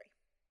more Gallifrey.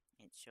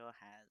 It sure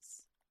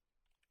has.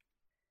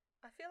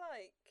 I feel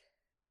like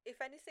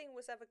if anything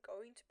was ever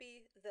going to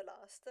be the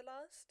last,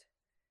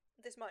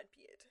 this might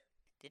be it.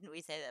 Didn't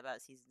we say that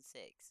about season 6?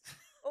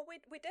 Oh, we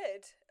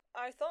did.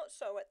 I thought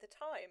so at the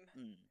time.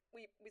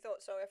 We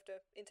thought so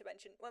after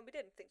Intervention. Well, we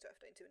didn't think so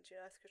after Intervention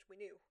because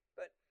we knew.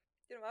 But,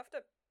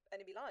 after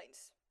Enemy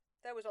Lines,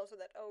 there was also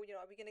that, are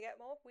we going to get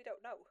more? We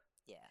don't know.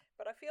 Yeah.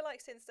 But I feel like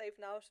since they've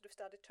now sort of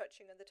started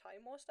touching on the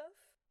Time War stuff,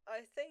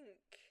 I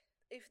think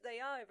if they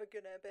are ever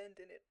going to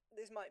abandon it,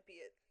 this might be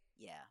it.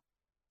 Yeah.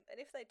 And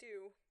if they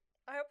do,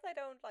 I hope they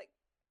don't,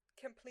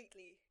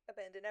 completely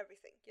abandon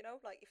everything,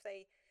 Like,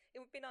 it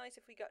would be nice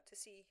if we got to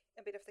see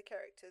a bit of the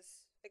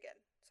characters again,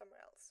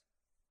 somewhere else.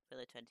 For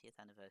the 20th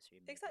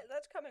anniversary movie. Exactly,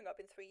 that's coming up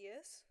in 3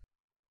 years.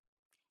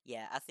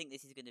 Yeah, I think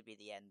this is going to be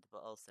the end,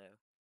 but also,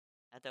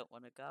 I don't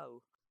want to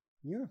go.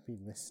 You have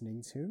been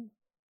listening to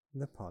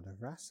The Pod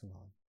of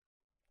Rassilon.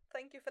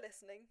 Thank you for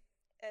listening,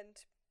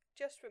 and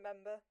just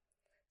remember,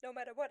 no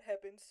matter what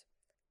happens,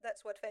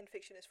 that's what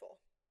fanfiction is for.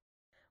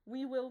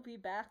 We will be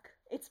back.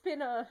 It's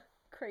been a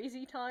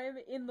crazy time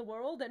in the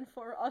world and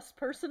for us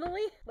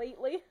personally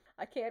lately.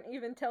 I can't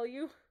even tell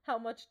you how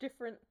much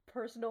different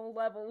personal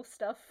level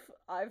stuff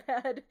I've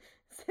had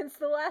since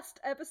the last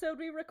episode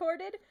we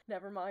recorded.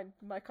 Never mind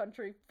my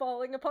country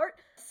falling apart.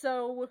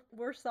 So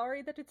we're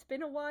sorry that it's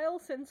been a while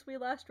since we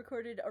last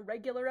recorded a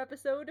regular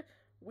episode.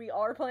 We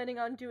are planning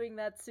on doing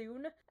that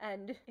soon.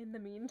 And in the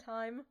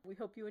meantime, we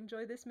hope you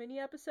enjoy this mini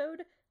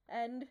episode.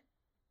 And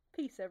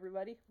peace,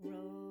 everybody.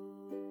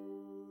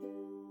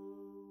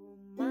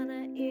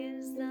 Romana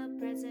is the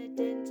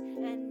president,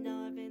 and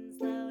Narvin's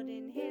loud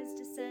in his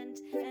dissent,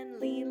 and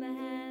Leela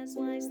has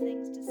wise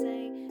things to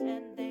say,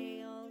 and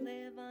they all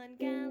live on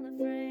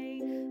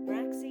Gallifrey.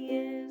 Braxy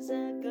is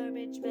a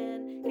garbage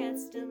man,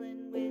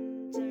 Castellan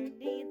Winter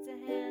needs a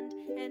hand,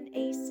 and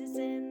Ace is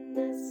in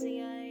the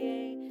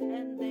CIA,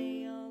 and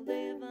they all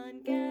live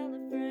on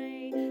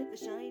Gallifrey, the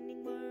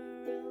shining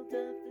world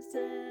of the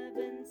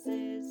Seven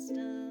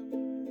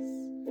Systems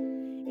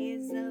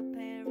is a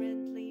paradise.